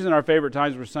 And the reason our favorite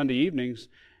times were Sunday evenings,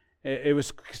 it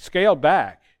was scaled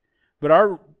back. But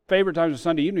our favorite times were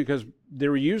Sunday evening because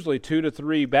there were usually 2 to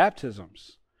 3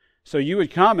 baptisms. So you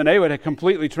would come and they would have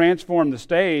completely transformed the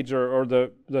stage or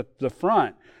the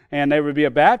front. And there would be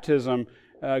a baptism.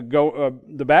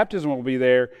 The baptism will be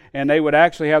there, and they would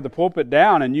actually have the pulpit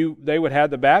down, and they would have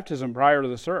the baptism prior to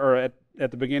the at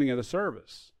the beginning of the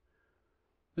service.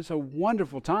 It's a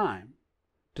wonderful time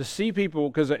to see people,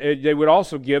 because they would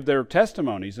also give their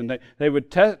testimonies, and they would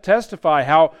testify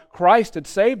how Christ had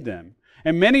saved them.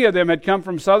 And many of them had come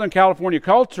from Southern California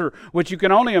culture, which you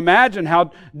can only imagine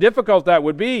how difficult that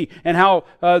would be, and how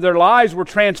their lives were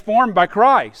transformed by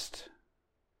Christ.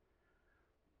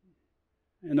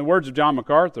 In the words of John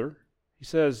MacArthur, he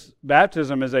says,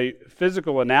 baptism is a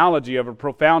physical analogy of a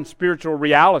profound spiritual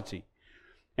reality.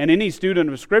 And any student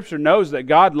of Scripture knows that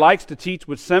God likes to teach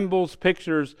with symbols,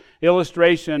 pictures,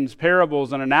 illustrations,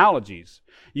 parables, and analogies.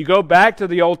 You go back to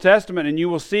the Old Testament and you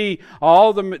will see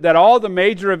that all the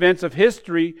major events of the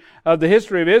history of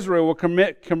Israel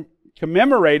were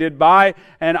commemorated by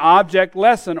an object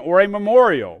lesson or a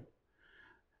memorial.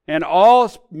 And all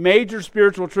major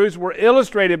spiritual truths were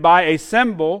illustrated by a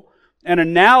symbol, an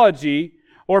analogy,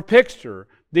 or picture.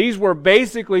 These were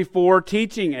basically for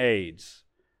teaching aids.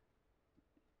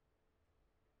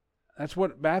 That's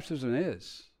what baptism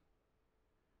is.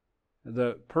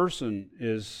 The person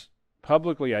is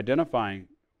publicly identifying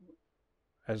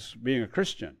as being a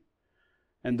Christian.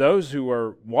 And those who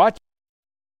are watching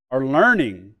are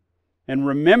learning and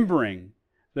remembering.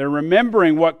 They're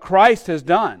remembering what Christ has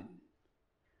done.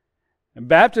 And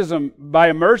baptism by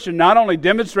immersion not only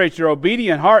demonstrates your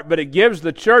obedient heart, but it gives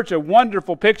the church a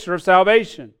wonderful picture of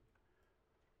salvation.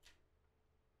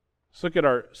 Let's look at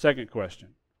our second question.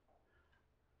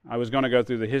 I was going to go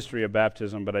through the history of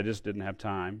baptism, but I just didn't have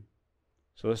time.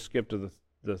 So let's skip to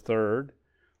the third.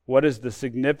 What is the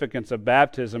significance of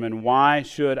baptism, and why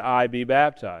should I be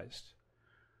baptized?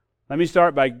 Let me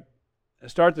start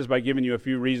this by giving you a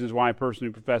few reasons why a person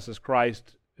who professes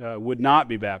Christ would not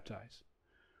be baptized.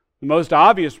 The most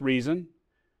obvious reason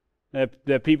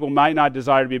that people might not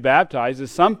desire to be baptized is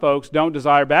some folks don't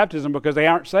desire baptism because they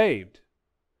aren't saved.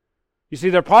 You see,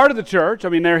 they're part of the church. I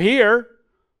mean, they're here.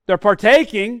 They're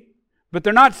partaking, but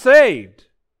they're not saved.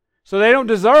 So they don't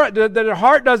desire it. Their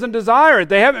heart doesn't desire it.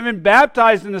 They haven't been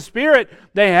baptized in the Spirit.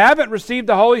 They haven't received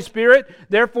the Holy Spirit.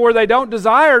 Therefore, they don't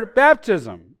desire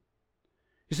baptism.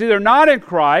 You see, they're not in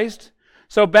Christ.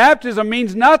 So baptism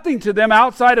means nothing to them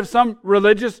outside of some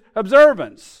religious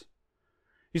observance.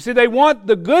 You see, they want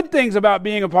the good things about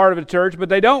being a part of a church, but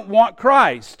they don't want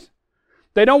Christ.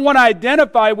 They don't want to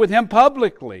identify with Him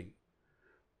publicly.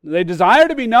 They desire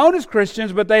to be known as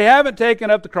Christians, but they haven't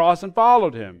taken up the cross and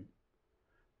followed Him.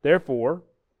 Therefore,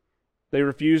 they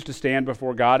refuse to stand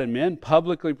before God and men,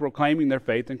 publicly proclaiming their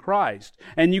faith in Christ.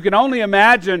 And you can only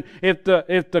imagine if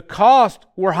the cost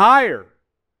were higher.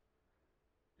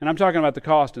 And I'm talking about the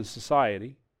cost in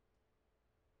society.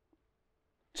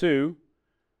 2,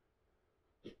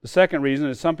 the second reason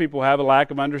is some people have a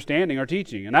lack of understanding or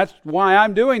teaching. And that's why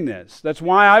I'm doing this. That's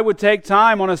why I would take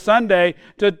time on a Sunday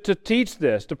to teach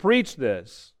this, to preach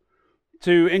this,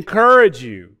 to encourage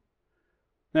you.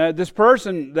 This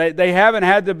person, they haven't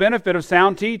had the benefit of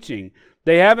sound teaching.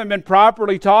 They haven't been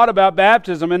properly taught about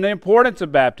baptism and the importance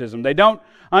of baptism. They don't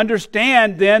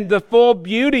understand then the full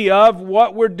beauty of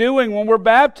what we're doing when we're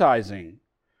baptizing.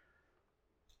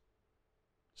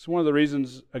 It's one of the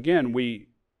reasons, again, we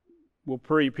will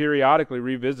periodically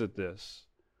revisit this.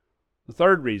 The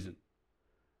third reason,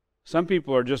 some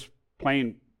people are just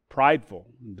plain prideful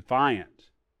and defiant.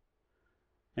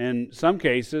 In some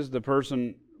cases, the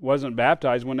person wasn't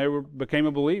baptized when they became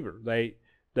a believer.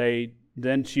 They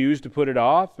then choose to put it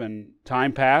off, and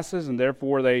time passes, and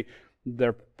therefore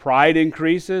their pride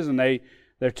increases, and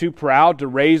they're too proud to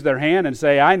raise their hand and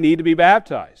say, I need to be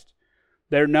baptized.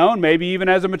 They're known maybe even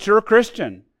as a mature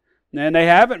Christian, and they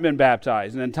haven't been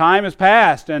baptized, and then time has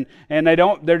passed, and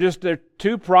they're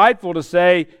too prideful to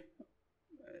say,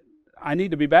 I need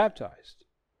to be baptized.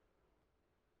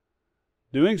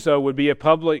 Doing so would be a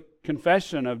public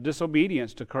confession of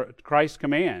disobedience to Christ's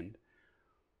command.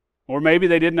 Or maybe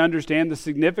they didn't understand the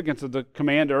significance of the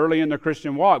command early in their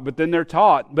Christian walk, but then they're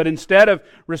taught. But instead of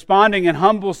responding in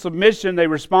humble submission, they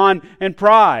respond in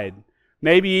pride,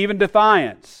 maybe even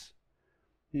defiance.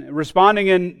 Responding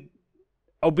in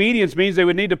obedience means they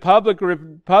would need to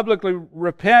publicly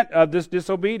repent of this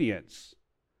disobedience.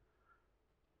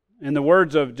 In the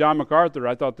words of John MacArthur,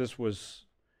 I thought this was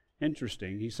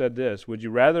interesting. He said this: would you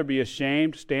rather be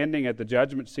ashamed standing at the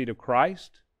judgment seat of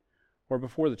Christ or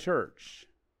before the church?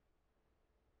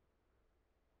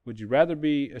 Would you rather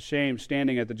be ashamed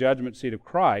standing at the judgment seat of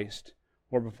Christ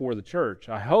or before the church?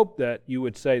 I hope that you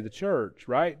would say the church,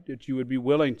 right? That you would be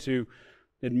willing to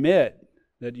admit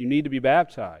that you need to be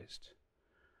baptized.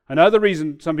 Another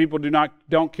reason some people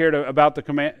don't care about the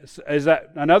command is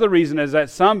that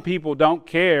some people don't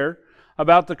care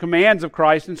about the commands of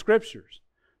Christ in Scriptures.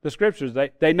 The Scriptures,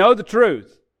 they know the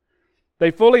truth.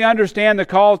 They fully understand the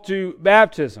call to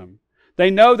baptism. They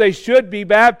know they should be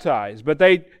baptized, but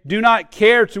they do not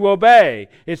care to obey.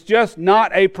 It's just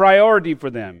not a priority for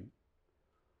them.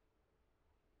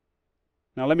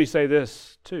 Now let me say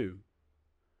this too.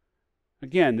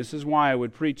 Again, this is why I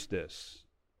would preach this.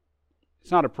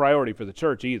 It's not a priority for the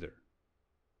church either.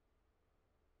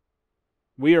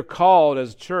 We are called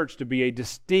as a church to be a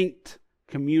distinct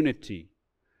community.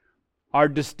 Our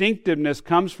distinctiveness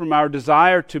comes from our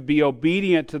desire to be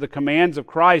obedient to the commands of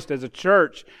Christ as a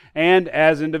church and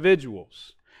as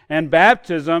individuals. And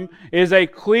baptism is a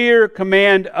clear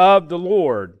command of the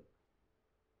Lord.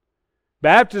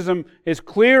 Baptism is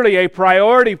clearly a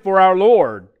priority for our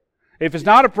Lord. If it's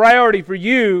not a priority for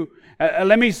you,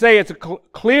 let me say it's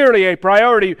clearly a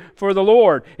priority for the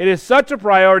Lord. It is such a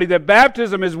priority that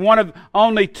baptism is one of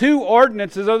only 2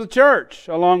 ordinances of the church,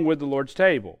 along with the Lord's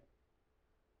table.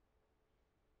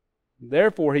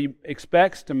 Therefore, He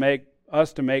expects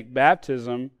us to make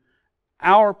baptism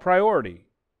our priority.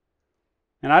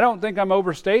 And I don't think I'm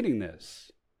overstating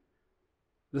this.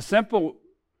 The simple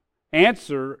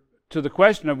answer to the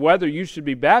question of whether you should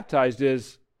be baptized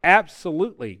is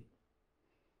absolutely.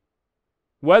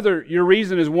 Whether your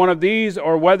reason is one of these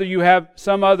or whether you have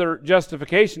some other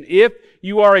justification, if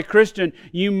you are a Christian,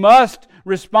 you must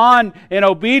respond in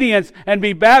obedience and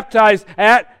be baptized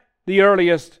at the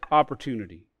earliest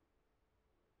opportunity.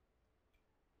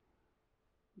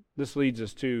 This leads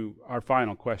us to our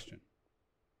final question.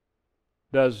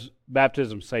 Does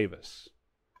baptism save us?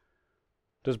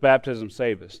 Does baptism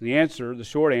save us? The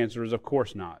short answer is of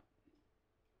course not.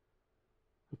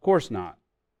 Of course not.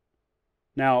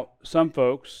 Now, some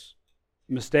folks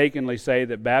mistakenly say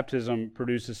that baptism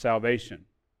produces salvation.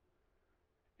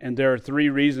 And there are 3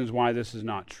 reasons why this is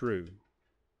not true.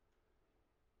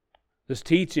 This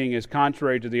teaching is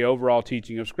contrary to the overall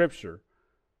teaching of Scripture.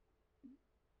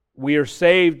 We are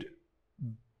saved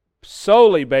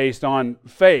solely based on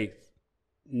faith,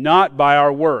 not by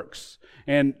our works.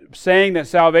 And saying that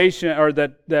salvation or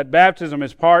that baptism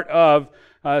is part of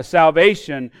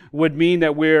salvation would mean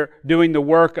that we're doing the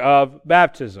work of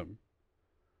baptism.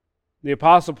 The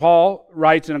Apostle Paul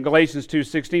writes in Galatians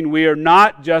 2:16, "We are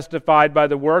not justified by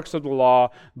the works of the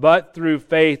law, but through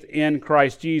faith in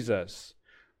Christ Jesus."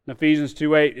 In Ephesians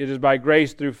 2:8, "It is by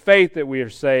grace through faith that we are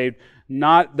saved,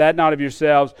 not of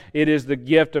yourselves. It is the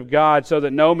gift of God, so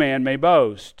that no man may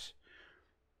boast."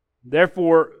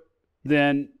 Therefore,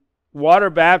 then,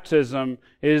 water baptism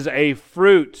is a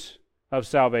fruit of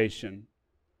salvation.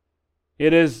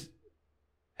 It is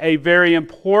a very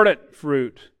important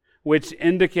fruit which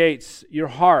indicates your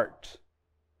heart.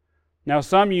 Now,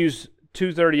 some use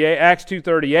Acts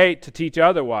 2:38 to teach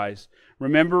otherwise.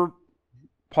 Remember,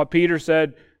 Peter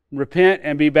said, "Repent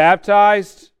and be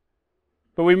baptized."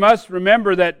 But we must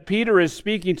remember that Peter is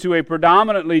speaking to a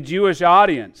predominantly Jewish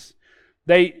audience.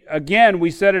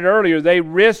 We said it earlier, they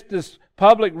risked this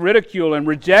public ridicule and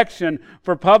rejection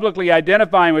for publicly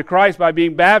identifying with Christ by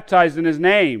being baptized in His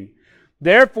name.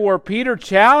 Therefore, Peter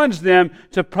challenged them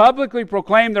to publicly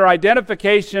proclaim their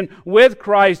identification with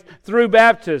Christ through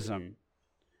baptism.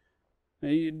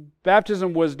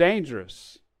 Baptism was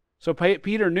dangerous. So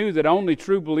Peter knew that only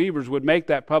true believers would make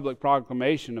that public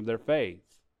proclamation of their faith.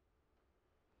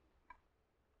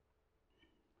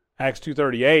 Acts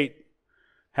 2:38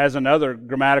 has another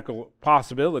grammatical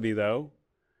possibility, though.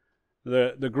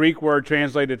 The Greek word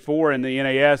translated "for" in the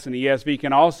NAS and the ESV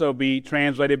can also be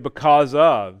translated "because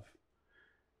of."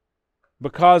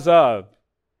 Because of.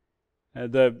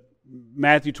 The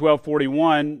Matthew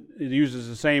 12:41 uses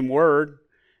the same word,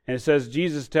 and it says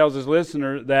Jesus tells his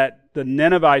listener that the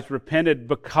Ninevites repented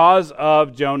because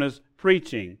of Jonah's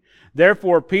preaching.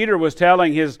 Therefore, Peter was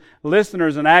telling his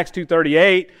listeners in Acts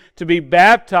 2:38 to be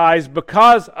baptized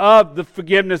because of the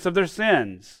forgiveness of their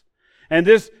sins. And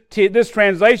this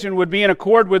translation would be in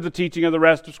accord with the teaching of the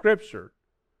rest of Scripture.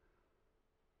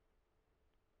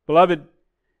 Beloved,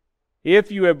 if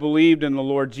you have believed in the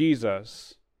Lord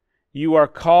Jesus, you are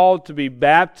called to be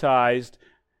baptized,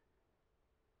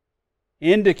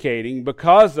 indicating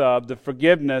because of the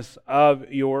forgiveness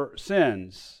of your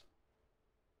sins.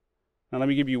 Now let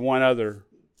me give you one other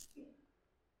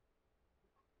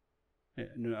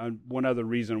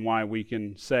reason why we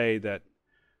can say that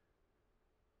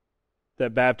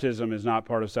baptism is not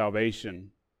part of salvation.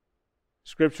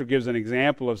 Scripture gives an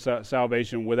example of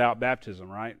salvation without baptism,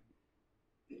 right?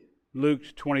 Luke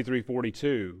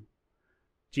 23:42.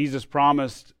 Jesus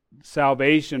promised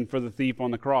salvation for the thief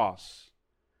on the cross.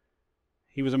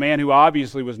 He was a man who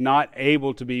obviously was not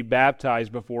able to be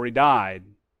baptized before he died.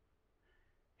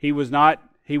 He was not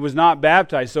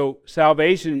baptized, so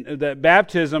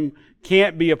baptism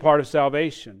can't be a part of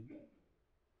salvation.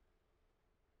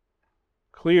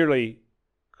 Clearly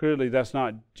that's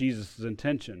not Jesus'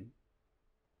 intention.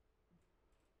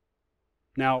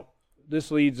 Now, this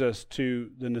leads us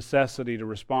to the necessity to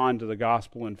respond to the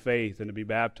gospel in faith and to be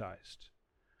baptized.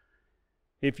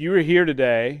 If you are here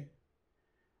today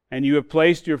and you have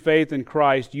placed your faith in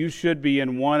Christ, you should be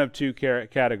in one of two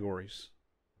categories.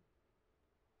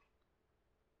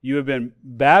 You have been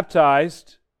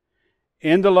baptized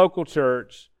in the local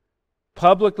church,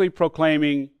 publicly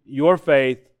proclaiming your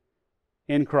faith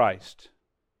in Christ.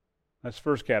 That's the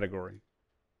first category.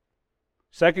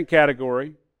 Second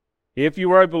category, if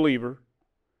you are a believer,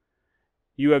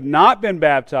 you have not been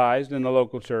baptized in the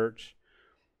local church,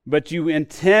 but you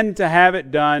intend to have it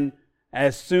done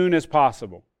as soon as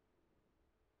possible.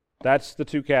 That's the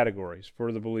two categories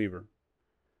for the believer.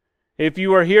 If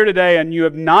you are here today and you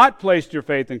have not placed your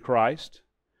faith in Christ,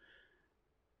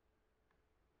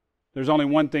 there's only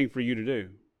one thing for you to do.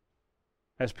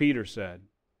 As Peter said,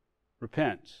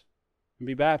 repent and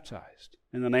be baptized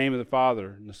in the name of the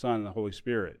Father and the Son and the Holy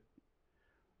Spirit.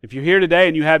 If you're here today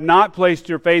and you have not placed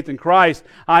your faith in Christ,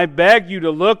 I beg you to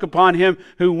look upon Him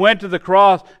who went to the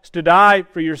cross to die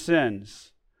for your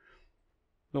sins.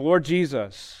 The Lord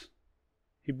Jesus,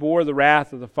 He bore the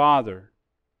wrath of the Father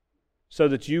so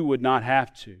that you would not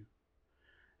have to.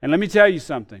 And let me tell you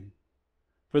something.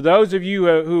 For those of you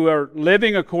who are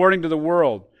living according to the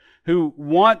world, who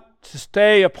want to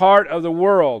stay a part of the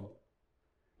world,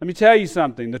 let me tell you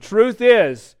something. The truth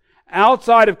is,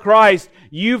 outside of Christ,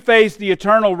 you face the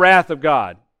eternal wrath of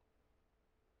God.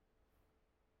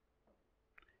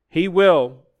 He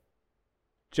will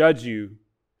judge you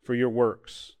for your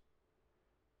works.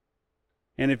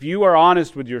 And if you are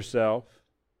honest with yourself,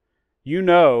 you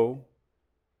know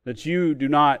that you do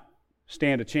not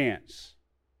stand a chance.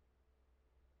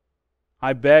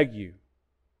 I beg you,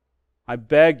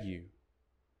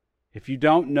 if you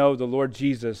don't know the Lord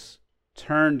Jesus,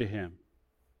 turn to Him.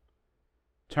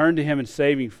 Turn to Him in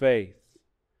saving faith.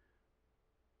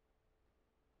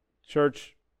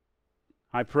 Church,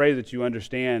 I pray that you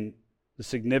understand the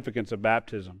significance of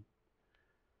baptism.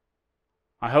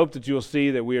 I hope that you will see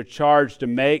that we are charged to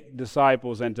make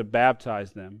disciples and to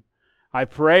baptize them. I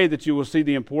pray that you will see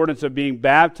the importance of being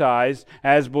baptized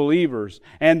as believers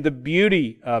and the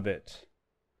beauty of it.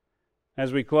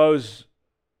 As we close,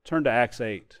 turn to Acts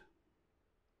 8.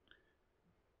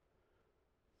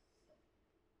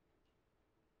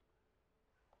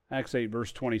 Acts 8,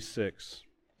 verse 26.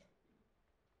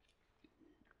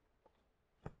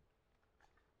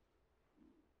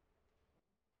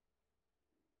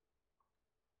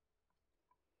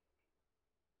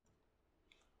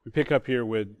 We pick up here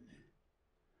with,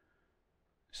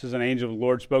 this is an angel of the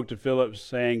Lord spoke to Philip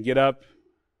saying, get up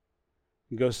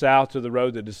and go south to the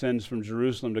road that descends from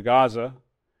Jerusalem to Gaza.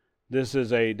 This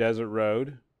is a desert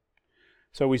road.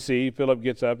 So we see Philip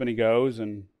gets up and he goes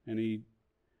and he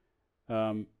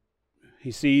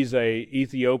sees a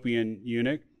Ethiopian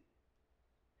eunuch,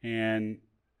 and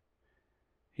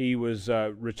he was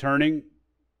returning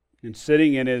and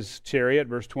sitting in his chariot,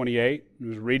 verse 28. He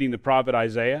was reading the prophet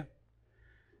Isaiah,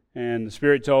 and the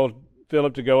Spirit told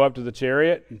Philip to go up to the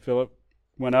chariot, and Philip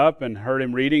went up and heard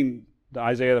him reading the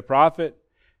Isaiah the prophet,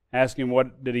 asked him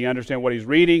did he understand what he's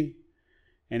reading,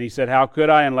 and he said, how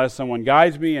could I unless someone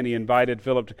guides me? And he invited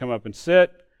Philip to come up and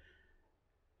sit,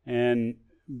 and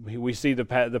we see the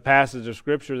passage of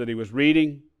Scripture that he was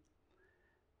reading.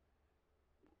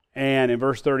 And in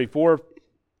verse 34,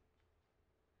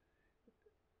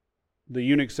 the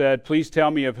eunuch said, please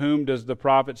tell me, of whom does the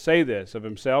prophet say this, of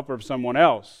himself or of someone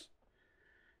else?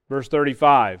 Verse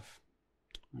 35,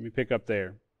 let me pick up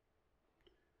there.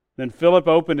 Then Philip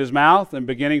opened his mouth, and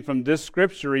beginning from this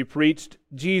Scripture, he preached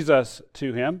Jesus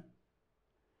to him.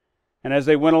 And as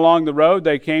they went along the road,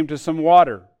 they came to some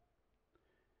water.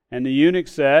 And the eunuch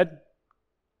said,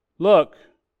 "Look,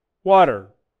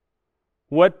 water.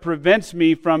 What prevents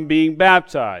me from being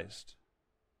baptized?"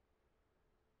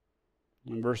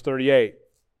 In verse 38,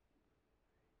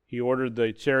 he ordered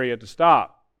the chariot to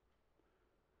stop.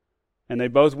 And they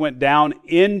both went down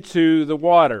into the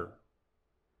water,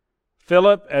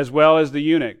 Philip as well as the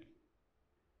eunuch,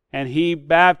 and he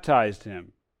baptized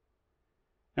him.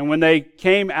 And when they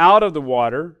came out of the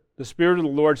water, the Spirit of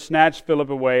the Lord snatched Philip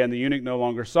away, and the eunuch no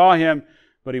longer saw him,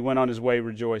 but he went on his way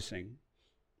rejoicing.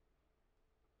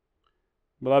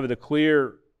 Beloved, the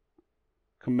clear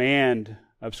command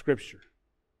of Scripture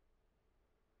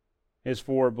is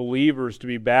for believers to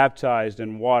be baptized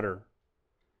in water,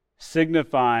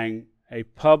 signifying a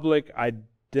public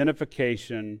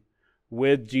identification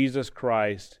with Jesus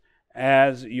Christ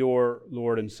as your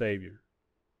Lord and Savior.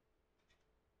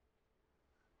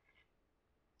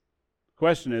 The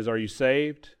question is, are you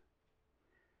saved?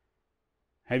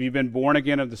 Have you been born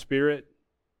again of the Spirit?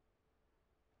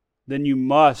 Then you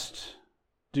must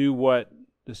do what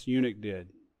this eunuch did.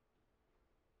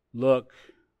 Look,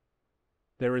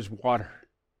 there is water.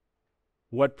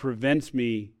 What prevents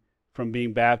me from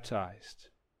being baptized?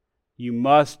 You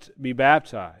must be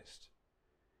baptized.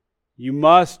 You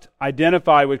must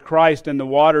identify with Christ in the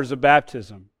waters of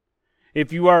baptism.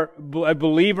 If you are a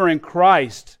believer in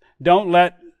Christ, don't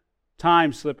let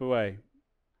time slip away.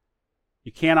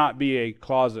 You cannot be a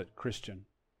closet Christian.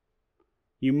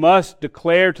 You must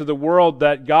declare to the world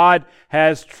that God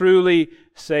has truly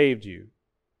saved you.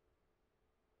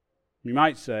 You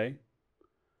might say,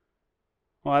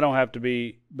 well, I don't have to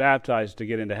be baptized to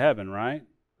get into heaven, right?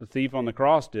 The thief on the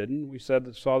cross didn't. We saw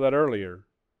that earlier.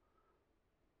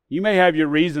 You may have your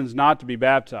reasons not to be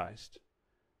baptized.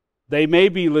 They may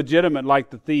be legitimate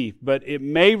like the thief, but it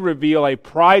may reveal a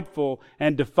prideful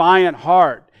and defiant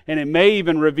heart, and it may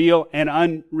even reveal an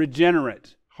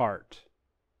unregenerate heart.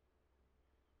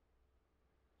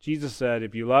 Jesus said,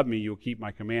 if you love me, you'll keep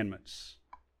my commandments.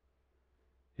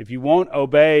 If you won't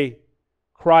obey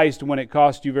Christ when it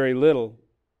costs you very little,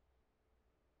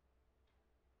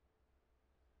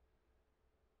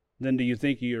 then do you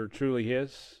think you're truly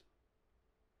His?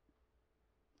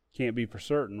 Can't be for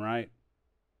certain, right?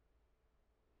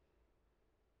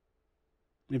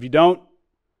 If you don't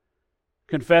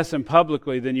confess Him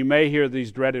publicly, then you may hear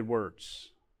these dreaded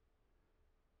words.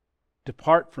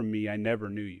 Depart from me, I never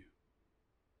knew you.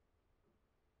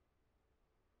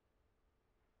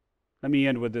 Let me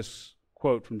end with this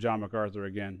quote from John MacArthur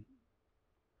again.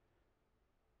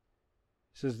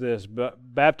 He says this,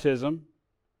 baptism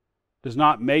does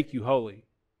not make you holy.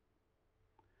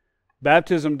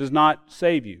 Baptism does not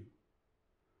save you.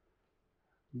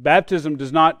 Baptism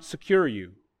does not secure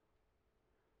you.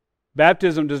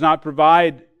 Baptism does not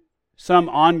provide some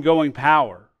ongoing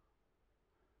power.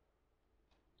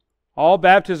 All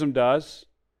baptism does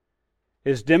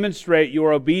is demonstrate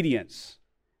your obedience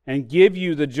and give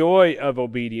you the joy of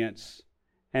obedience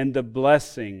and the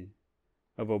blessing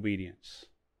of obedience.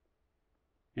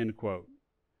 End quote.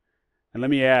 And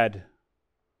let me add,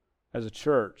 as a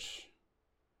church,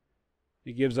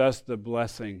 it gives us the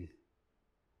blessing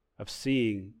of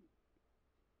seeing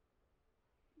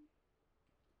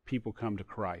people come to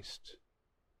Christ,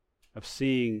 of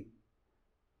seeing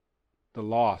the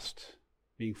lost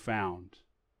being found,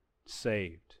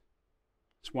 saved.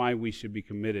 That's why we should be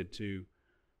committed to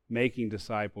making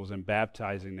disciples and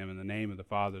baptizing them in the name of the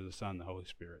Father, the Son, and the Holy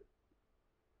Spirit.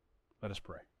 Let us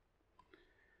pray.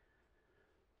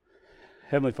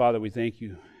 Heavenly Father, we thank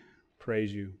you,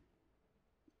 praise you.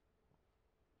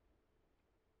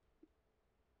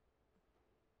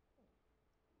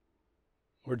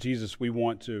 Lord Jesus, we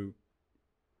want to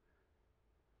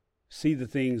see the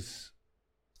things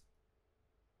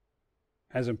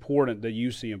as important that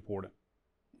you see important,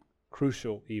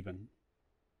 crucial even.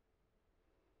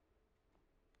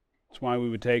 That's why we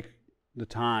would take the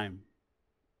time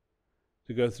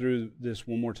to go through this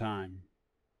one more time,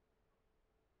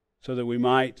 so that we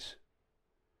might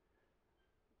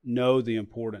know the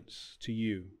importance to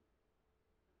you,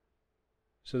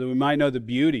 so that we might know the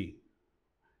beauty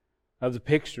of the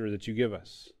picture that you give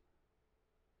us.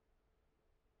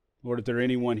 Lord, if there are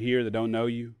anyone here that don't know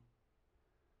you,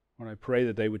 Lord, I pray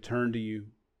that they would turn to you.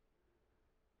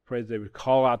 Pray that they would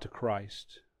call out to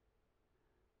Christ,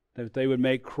 that they would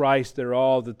make Christ their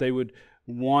all, that they would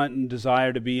want and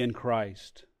desire to be in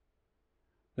Christ,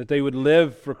 that they would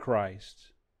live for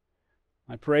Christ.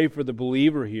 I pray for the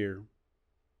believer here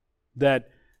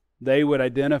that they would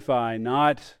identify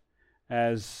not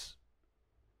as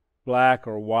black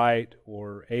or white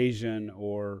or Asian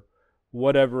or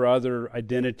whatever other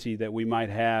identity that we might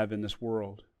have in this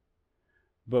world,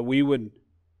 but we would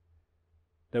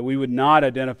that we would not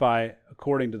identify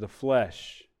according to the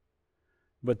flesh,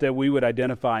 but that we would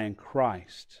identify in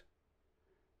Christ.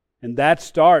 And that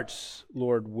starts,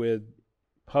 Lord, with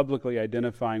publicly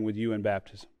identifying with you in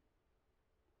baptism.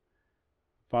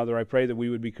 Father, I pray that we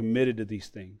would be committed to these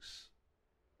things.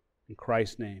 In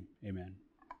Christ's name, amen.